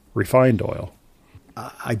 refined oil.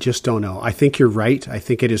 I just don't know. I think you're right. I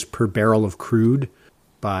think it is per barrel of crude.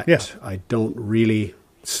 But yes. I don't really...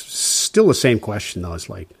 Still the same question, though. It's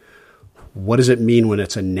like, what does it mean when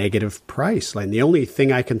it's a negative price? Like, the only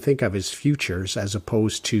thing I can think of is futures as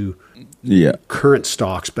opposed to current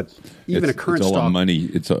stocks. But even a current stock, a lot of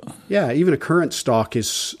money. Even a current stock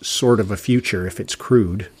is sort of a future if it's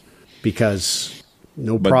crude, because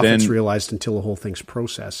no profit's realized until the whole thing's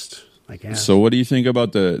processed, I guess. So, what do you think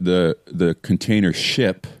about the container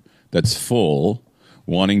ship that's full,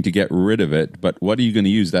 wanting to get rid of it? But what are you going to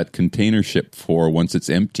use that container ship for once it's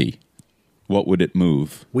empty? What would it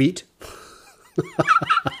move? Wheat.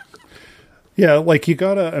 Yeah, like you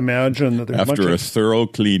got to imagine that there's after a thorough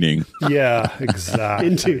cleaning. Yeah, exactly.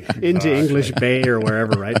 into English Bay or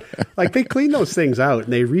wherever, right? Like they clean those things out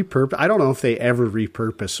and they repurpose. I don't know if they ever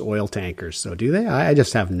repurpose oil tankers. So do they? I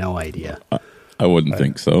just have no idea. I wouldn't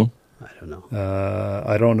think so. I don't know.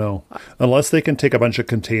 I don't know. Unless they can take a bunch of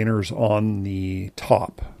containers on the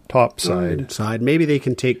top side. Maybe they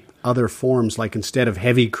can take other forms, like instead of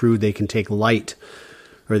heavy crude, they can take light,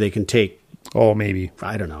 or they can take... Oh, maybe.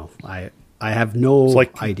 I don't know. I have no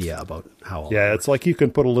idea about how... Yeah, it's like you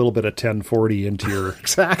can put a little bit of 1040 into your...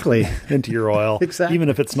 Exactly. Into your oil. Exactly. Even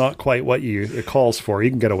if it's not quite what it calls for,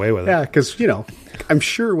 you can get away with it. Yeah, because, I'm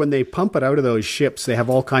sure when they pump it out of those ships, they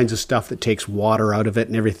have all kinds of stuff that takes water out of it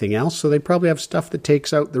and everything else. So they probably have stuff that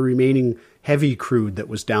takes out the remaining heavy crude that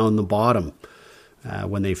was down the bottom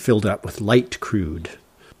when they filled it up with light crude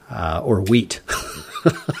or wheat.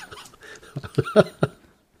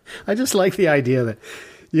 I just like the idea that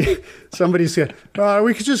somebody said,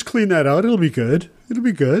 we could just clean that out. It'll be good. It'll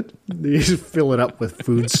be good. You just fill it up with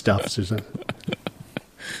foodstuffs or something.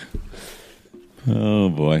 Oh,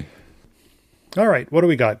 boy. All right. What do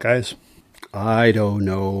we got, guys? I don't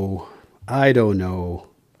know.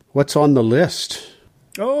 What's on the list?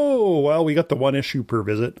 Oh, well, we got the one issue per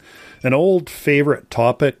visit. An old favorite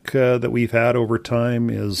topic that we've had over time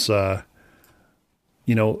is, the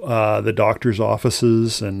doctor's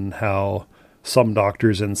offices and how some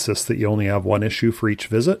doctors insist that you only have one issue for each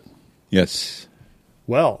visit. Yes.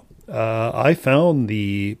 Well, I found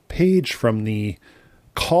the page from the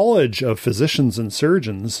College of Physicians and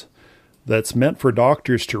Surgeons that's meant for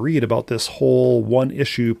doctors to read about this whole one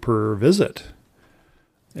issue per visit.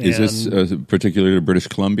 Is this particularly British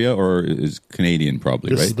Columbia or is Canadian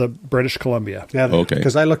probably, right? This is the British Columbia. Yeah, okay.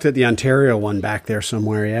 Because I looked at the Ontario one back there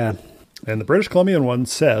somewhere, yeah. And the British Columbian one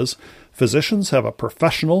says, physicians have a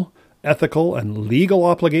professional, ethical, and legal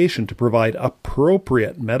obligation to provide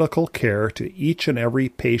appropriate medical care to each and every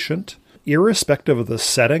patient, irrespective of the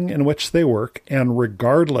setting in which they work and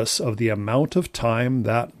regardless of the amount of time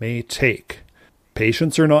that may take.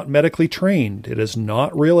 Patients are not medically trained. It is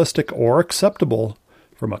not realistic or acceptable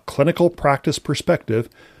from a clinical practice perspective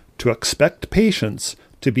to expect patients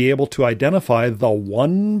to be able to identify the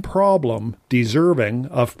one problem deserving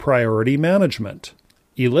of priority management.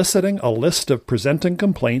 Eliciting a list of presenting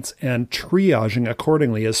complaints and triaging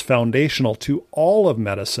accordingly is foundational to all of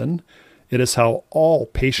medicine. It is how all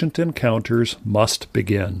patient encounters must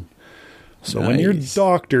begin. So when your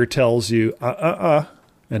doctor tells you,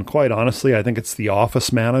 and quite honestly, I think it's the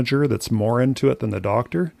office manager that's more into it than the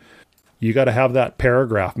doctor, you got to have that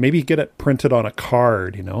paragraph. Maybe get it printed on a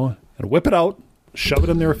card, and whip it out, shove it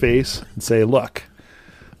in their face, and say, look,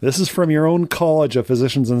 this is from your own College of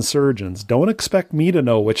Physicians and Surgeons. Don't expect me to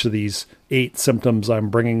know which of these 8 symptoms I'm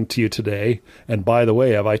bringing to you today. And by the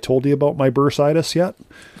way, have I told you about my bursitis yet?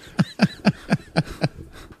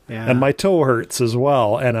 Yeah. And my toe hurts as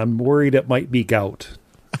well, and I'm worried it might be gout.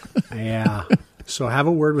 Yeah. So have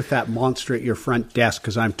a word with that monster at your front desk,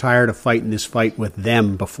 because I'm tired of fighting this fight with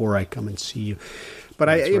them before I come and see you. But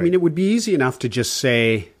I mean, it would be easy enough to just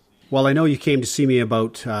say, well, I know you came to see me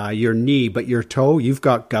about your knee, but your toe, you've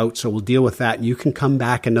got gout, so we'll deal with that. And you can come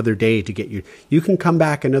back another day to get you can come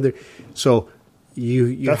back another. So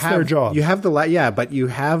you that's have their job. You have but you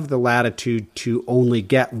have the latitude to only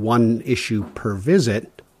get one issue per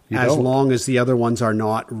visit, long as the other ones are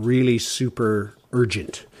not really super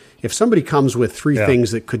urgent. If somebody comes with 3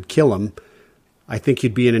 things that could kill them, I think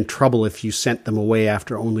you'd be in trouble if you sent them away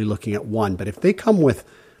after only looking at one. But if they come with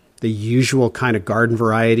the usual kind of garden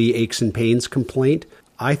variety aches and pains complaint,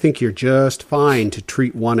 I think you're just fine to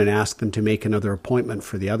treat one and ask them to make another appointment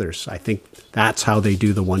for the others. I think that's how they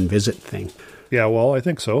do the one visit thing. Yeah, well, I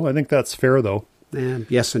think so. I think that's fair, though.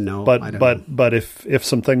 Yes and no. But if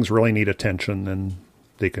some things really need attention, then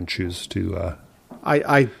they can choose to.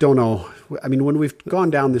 I don't know. I mean, when we've gone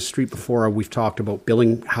down this street before, we've talked about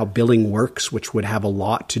how billing works, which would have a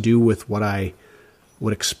lot to do with what I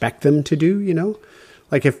would expect them to do,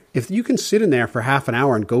 Like if you can sit in there for half an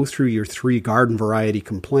hour and go through your 3 garden variety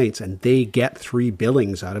complaints and they get 3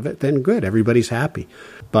 billings out of it, then good, everybody's happy.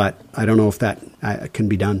 But I don't know if that can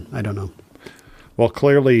be done. I don't know. Well,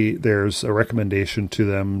 clearly there's a recommendation to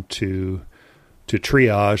them to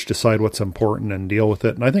triage, decide what's important and deal with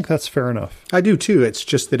it. And I think that's fair enough. I do too. It's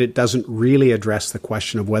just that it doesn't really address the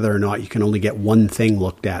question of whether or not you can only get one thing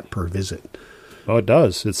looked at per visit. Oh, it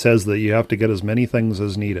does. It says that you have to get as many things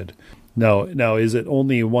as needed. Now, is it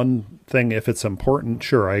only one thing if it's important?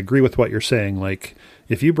 Sure, I agree with what you're saying. Like,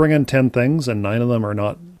 if you bring in 10 things and 9 of them are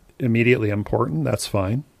not immediately important, that's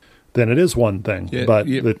fine. Then it is one thing. Yeah,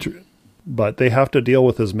 but they have to deal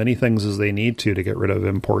with as many things as they need to get rid of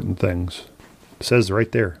important things. It says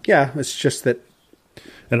right there. Yeah, it's just that.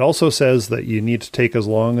 It also says that you need to take as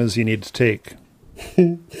long as you need to take.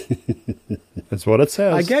 That's what it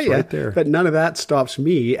says. I get you, right there. But none of that stops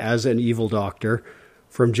me as an evil doctor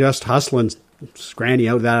from just hustling Scranny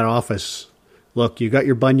out of that office. Look, you got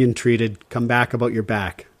your bunion treated. Come back about your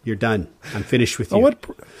back. You're done. I'm finished with you.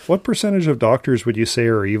 What percentage of doctors would you say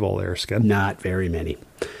are evil there, Skin? Not very many.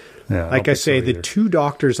 Yeah, like I say, the 2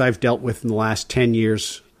 doctors I've dealt with in the last 10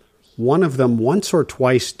 years, one of them once or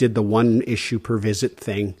twice did the 1 issue per visit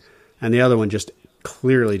thing, and the other one just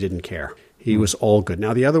clearly didn't care. He was all good.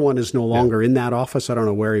 Now, the other one is no longer in that office. I don't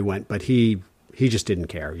know where he went, but he just didn't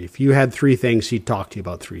care. If you had 3 things, he'd talk to you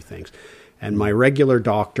about 3 things. And my regular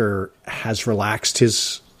doctor has relaxed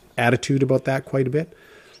his attitude about that quite a bit.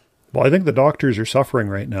 Well, I think the doctors are suffering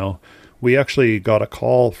right now. We actually got a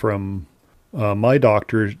call from my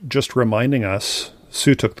doctor just reminding us.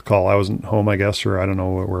 Sue took the call. I wasn't home, I guess, or I don't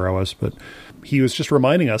know where I was, but he was just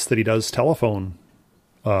reminding us that he does telephone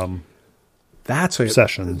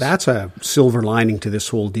sessions. That's a silver lining to this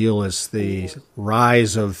whole deal, is the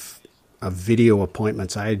rise of video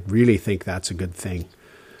appointments. I really think that's a good thing.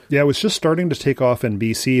 Yeah, it was just starting to take off in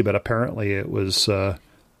BC, but apparently it was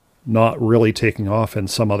not really taking off in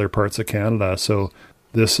some other parts of Canada. So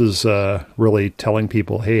this is really telling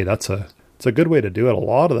people, hey, it's a good way to do it. A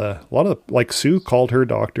lot of the like Sue called her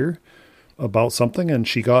doctor about something and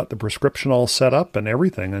she got the prescription all set up and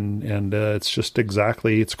everything. And it's just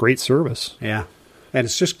it's great service. Yeah. And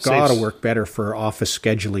it's just got to work better for office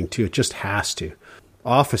scheduling too. It just has to.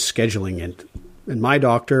 Office scheduling. And my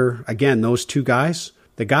doctor, again, those 2 guys,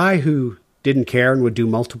 the guy who didn't care and would do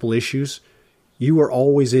multiple issues, you were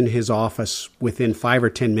always in his office within 5 or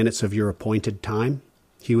 10 minutes of your appointed time.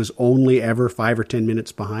 He was only ever 5 or 10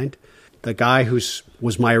 minutes behind. the guy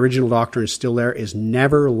was my original doctor and still there is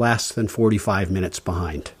never less than 45 minutes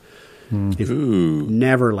behind.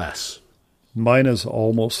 Never less. Mine is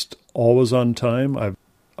almost always on time.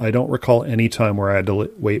 I don't recall any time where I had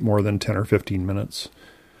to wait more than 10 or 15 minutes.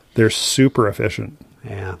 They're super efficient.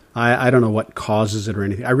 Yeah. I don't know what causes it or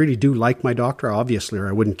anything. I really do like my doctor, obviously, or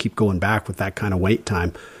I wouldn't keep going back with that kind of wait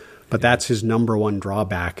time. But that's his number one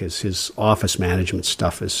drawback is his office management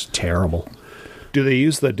stuff is terrible. Do they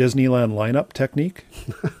use the Disneyland lineup technique?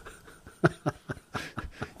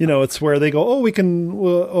 It's where they go, oh, we can,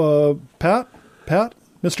 Pat,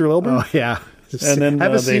 Mr. Lilburn? Oh, yeah. And then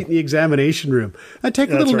have a seat in the examination room. And take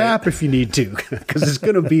a little nap if you need to, because it's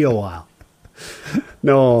going to be a while.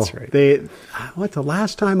 No, that's right. The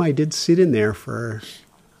last time I did sit in there for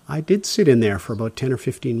about 10 or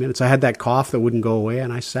 15 minutes. I had that cough that wouldn't go away,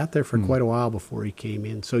 and I sat there for quite a while before he came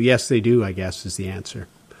in. So yes, they do, I guess, is the answer.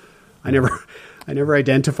 I never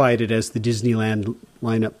identified it as the Disneyland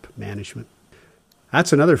lineup management.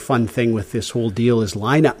 That's another fun thing with this whole deal is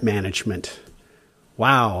lineup management.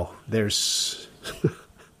 Wow, there's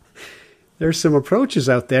some approaches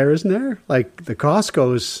out there, isn't there? Like the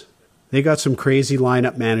Costco's, they got some crazy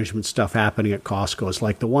lineup management stuff happening at Costco's.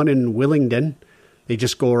 Like the one in Willingdon, they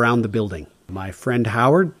just go around the building. My friend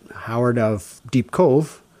Howard of Deep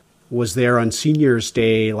Cove, was there on Senior's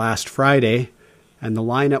Day last Friday, and the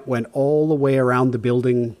lineup went all the way around the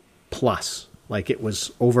building plus. Like it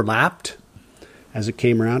was overlapped as it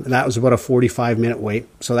came around. And that was about a 45-minute wait.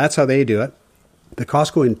 So that's how they do it. The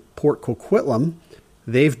Costco in Port Coquitlam,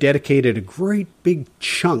 they've dedicated a great big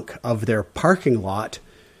chunk of their parking lot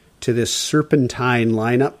to this serpentine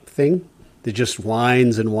lineup thing. That just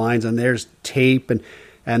winds and winds, and there's tape.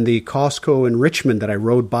 And the Costco in Richmond that I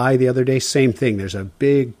rode by the other day, same thing. There's a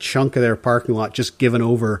big chunk of their parking lot just given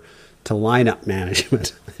over to lineup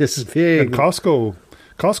management. This is big. And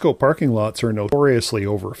Costco parking lots are notoriously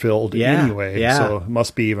overfilled anyway, so it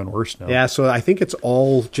must be even worse now. Yeah, so I think it's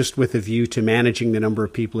all just with a view to managing the number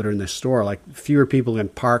of people that are in the store. Like fewer people can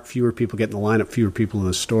park, fewer people get in the lineup, fewer people in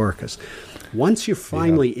the store. Because once you're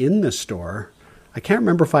finally in the store, I can't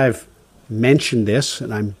remember if I've mentioned this,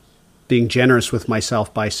 and I'm being generous with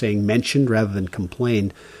myself by saying mentioned rather than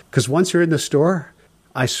complained. Because once you're in the store,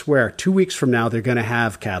 I swear, 2 weeks from now, they're going to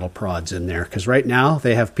have cattle prods in there. Because right now,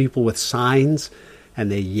 they have people with signs, and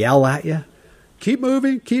they yell at you, keep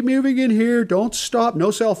moving in here, don't stop, no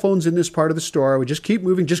cell phones in this part of the store, we just keep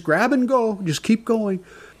moving, just grab and go, just keep going.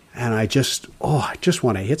 And I just want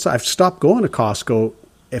to hit. I've stopped going to Costco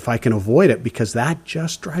if I can avoid it, because that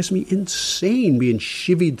just drives me insane, being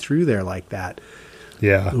chivied through there like that.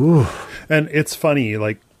 Yeah. Ooh. And it's funny,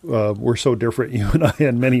 like, we're so different, you and I,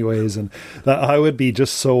 in many ways, and I would be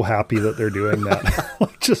just so happy that they're doing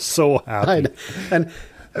that. Just so happy. And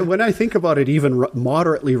when I think about it even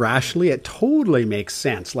moderately rationally, it totally makes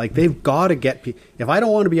sense. Like, they've got to get if I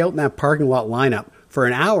don't want to be out in that parking lot lineup for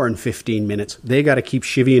an hour and 15 minutes, they got to keep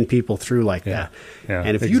chivying people through like that. Yeah,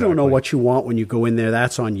 and if you don't know what you want when you go in there,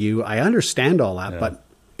 that's on you. I understand all that, but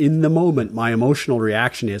in the moment, my emotional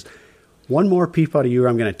reaction is, one more peep out of you,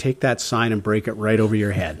 I'm going to take that sign and break it right over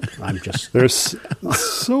your head. I'm just... There's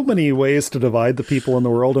so many ways to divide the people in the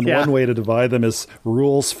world, and one way to divide them is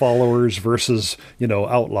rules followers versus,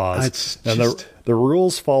 outlaws. The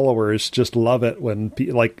rules followers just love it when,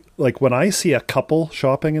 like when I see a couple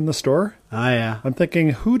shopping in the store, I'm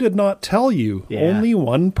thinking, who did not tell you? Only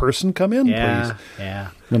one person come in, please.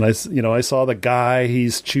 Yeah. And I saw the guy,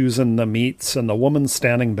 he's choosing the meats, and the woman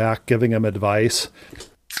standing back giving him advice.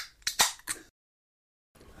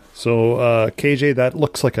 So, KJ, that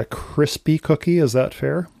looks like a crispy cookie. Is that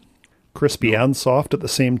fair? Crispy and soft at the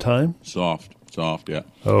same time? Soft, yeah.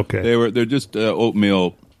 Okay. They're just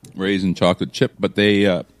oatmeal raisin chocolate chip, but they,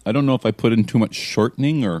 I don't know if I put in too much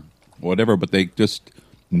shortening or whatever, but they just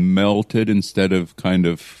melted instead of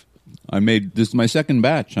this is my second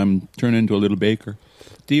batch. I'm turning into a little baker.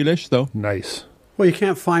 Delish, though. Nice. Well, you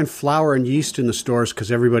can't find flour and yeast in the stores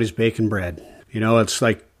because everybody's baking bread. It's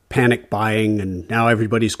like panic buying, and now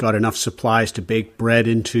everybody's got enough supplies to bake bread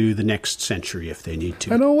into the next century if they need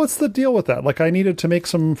to. I know, what's the deal with that? Like, I needed to make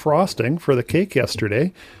some frosting for the cake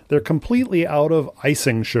yesterday. They're completely out of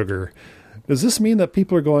icing sugar. Does this mean that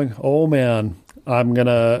people are going, oh man, I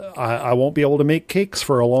won't be able to make cakes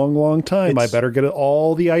for a long, long time. I better get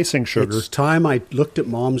all the icing sugar. It's time I looked at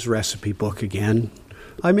Mom's recipe book again.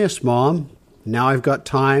 I miss Mom. Now I've got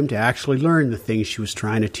time to actually learn the things she was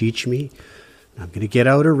trying to teach me. I'm going to get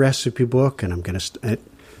out a recipe book, and I'm going to,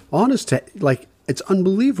 it's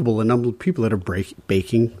unbelievable the number of people that are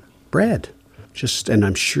baking bread. And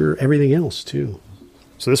I'm sure everything else too.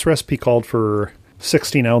 So this recipe called for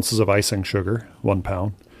 16 ounces of icing sugar, 1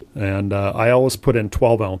 pound, And I always put in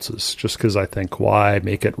 12 ounces just because I think, why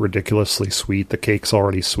make it ridiculously sweet? The cake's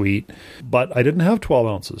already sweet. But I didn't have 12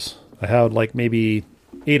 ounces. I had like maybe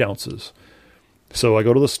 8 ounces. So I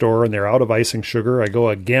go to the store and they're out of icing sugar. I go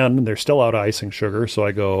again and they're still out of icing sugar. So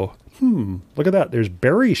I go, look at that. There's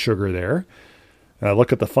berry sugar there. And I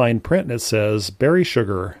look at the fine print and it says berry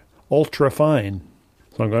sugar, ultra fine.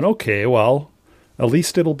 So I'm going, okay, well, at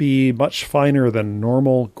least it'll be much finer than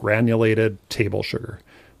normal granulated table sugar.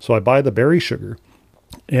 So I buy the berry sugar,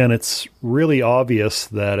 and it's really obvious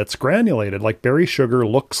that it's granulated. Like berry sugar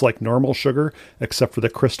looks like normal sugar, except for the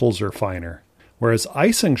crystals are finer. Whereas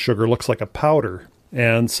icing sugar looks like a powder.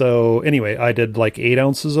 And so anyway, I did like 8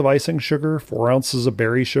 ounces of icing sugar, 4 ounces of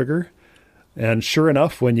berry sugar. And sure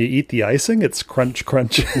enough, when you eat the icing, it's crunch,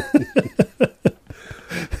 crunch.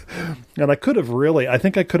 And I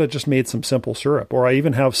think I could have just made some simple syrup, or I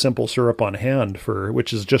even have simple syrup on hand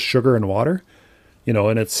which is just sugar and water.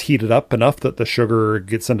 And it's heated up enough that the sugar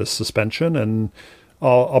gets into suspension, and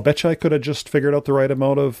I'll bet you I could have just figured out the right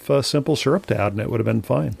amount of simple syrup to add, and it would have been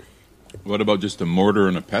fine. What about just a mortar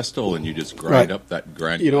and a pestle, and you just grind up that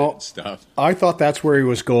granulated stuff? I thought that's where he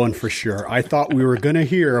was going for sure. I thought we were going to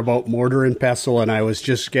hear about mortar and pestle, and I was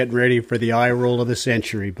just getting ready for the eye roll of the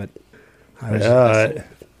century, but I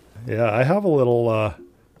have a little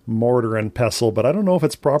mortar and pestle, but I don't know if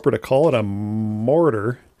it's proper to call it a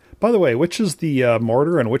mortar. By the way, which is the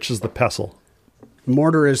mortar and which is the pestle?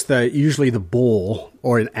 Mortar is usually the bowl,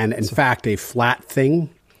 and in fact a flat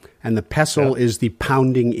thing, and the pestle is the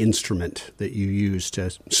pounding instrument that you use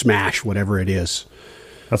to smash whatever it is.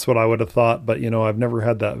 That's what I would have thought, but I've never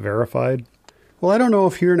had that verified. Well, I don't know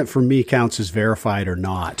if hearing it from me counts as verified or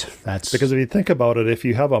not. That's because if you think about it, if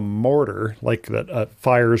you have a mortar like that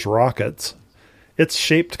fires rockets, it's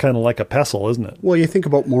shaped kind of like a pestle, isn't it? Well, you think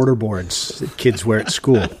about mortar boards that kids wear at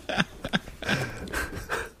school.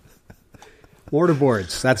 Mortar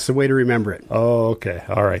boards, that's the way to remember it. Oh, okay.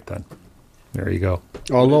 All right, then. There you go.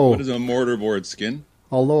 What is a mortar board, Skin?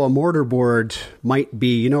 Although a mortar board might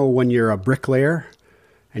be, when you're a bricklayer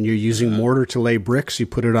and you're using mortar to lay bricks, you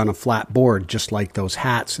put it on a flat board, just like those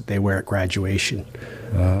hats that they wear at graduation.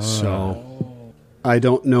 So I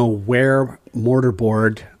don't know where mortar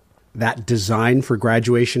board, that design for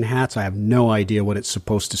graduation hats, I have no idea what it's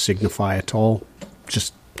supposed to signify at all.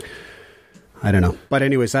 Just, I don't know. But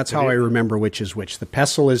anyways, that's how I remember which is which. The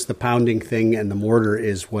pestle is the pounding thing, and the mortar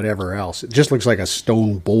is whatever else. It just looks like a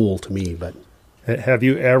stone bowl to me. But have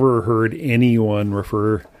you ever heard anyone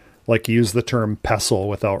use the term pestle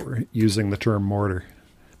without using the term mortar?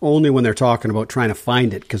 Only when they're talking about trying to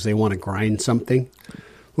find it because they want to grind something.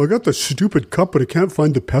 Well, I got the stupid cup, but I can't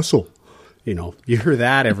find the pestle. You hear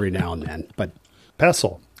that every now and then. But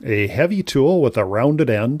pestle, a heavy tool with a rounded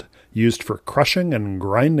end used for crushing and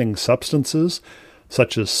grinding substances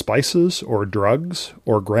such as spices or drugs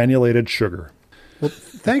or granulated sugar. Well,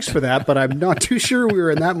 thanks for that, but I'm not too sure we were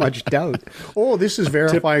in that much doubt. Oh, this is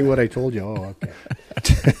verifying what I told you. Oh,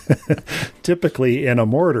 okay. Typically in a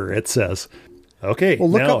mortar, it says. Okay, well,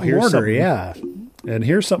 look up mortar, yeah. And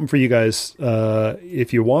here's something for you guys.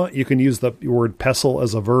 If you want, you can use the word pestle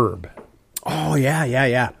as a verb. Oh, yeah.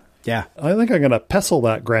 I think I'm going to pestle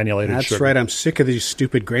that granulated sugar. That's right. I'm sick of these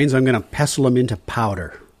stupid grains. I'm going to pestle them into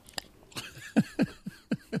powder.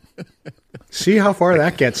 See how far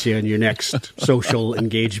that gets you in your next social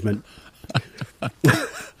engagement.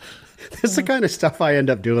 That's the kind of stuff I end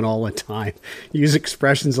up doing all the time. Use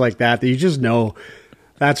expressions like that you just know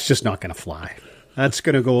that's just not going to fly. That's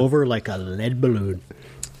going to go over like a lead balloon.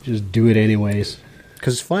 Just do it anyways.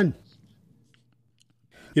 Because it's fun.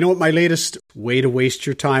 You know what my latest way to waste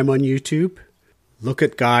your time on YouTube? Look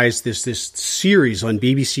at, guys, this series on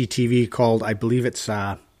BBC TV called, I believe it's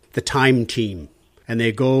The Time Team. And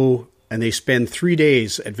they go and they spend 3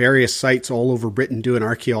 days at various sites all over Britain doing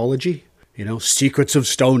archaeology. Secrets of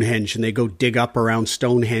Stonehenge. And they go dig up around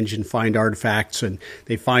Stonehenge and find artifacts. And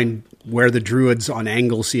they find where the Druids on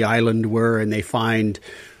Anglesey Island were. And they find,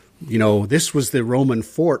 this was the Roman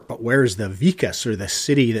fort, but where's the vicus, or the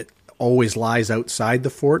city that always lies outside the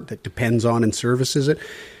fort that depends on and services it?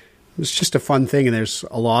 It's just a fun thing, and there's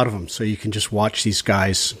a lot of them, so you can just watch these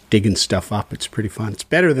guys digging stuff up. It's pretty fun. It's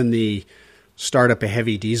better than the start up a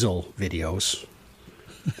heavy diesel videos.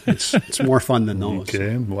 It's more fun than those.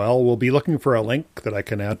 Okay, well, we'll be looking for a link that I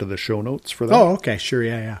can add to the show notes for that. Oh, okay, sure,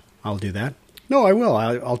 yeah. I'll do that. No, I will.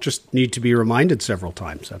 I'll just need to be reminded several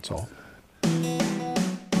times, that's all.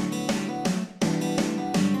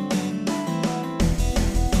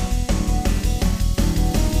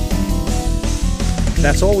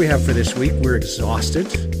 That's all we have for this week. We're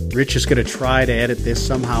exhausted. Rich is going to try to edit this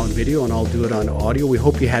somehow in video, and I'll do it on audio. We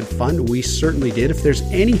hope you had fun. We certainly did. If there's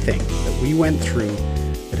anything that we went through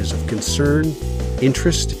that is of concern,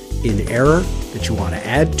 interest, in error that you want to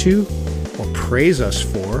add to, or praise us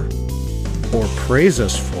for,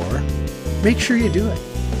 make sure you do it.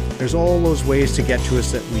 There's all those ways to get to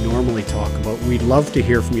us that we normally talk about. We'd love to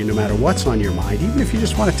hear from you no matter what's on your mind. Even if you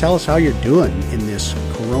just want to tell us how you're doing in this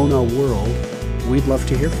corona world, we'd love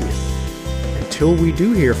to hear from you. Until we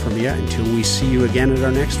do hear from you, until we see you again at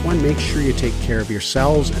our next one, make sure you take care of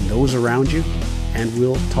yourselves and those around you, and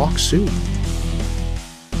we'll talk soon.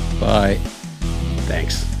 Bye.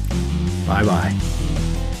 Thanks. Bye-bye.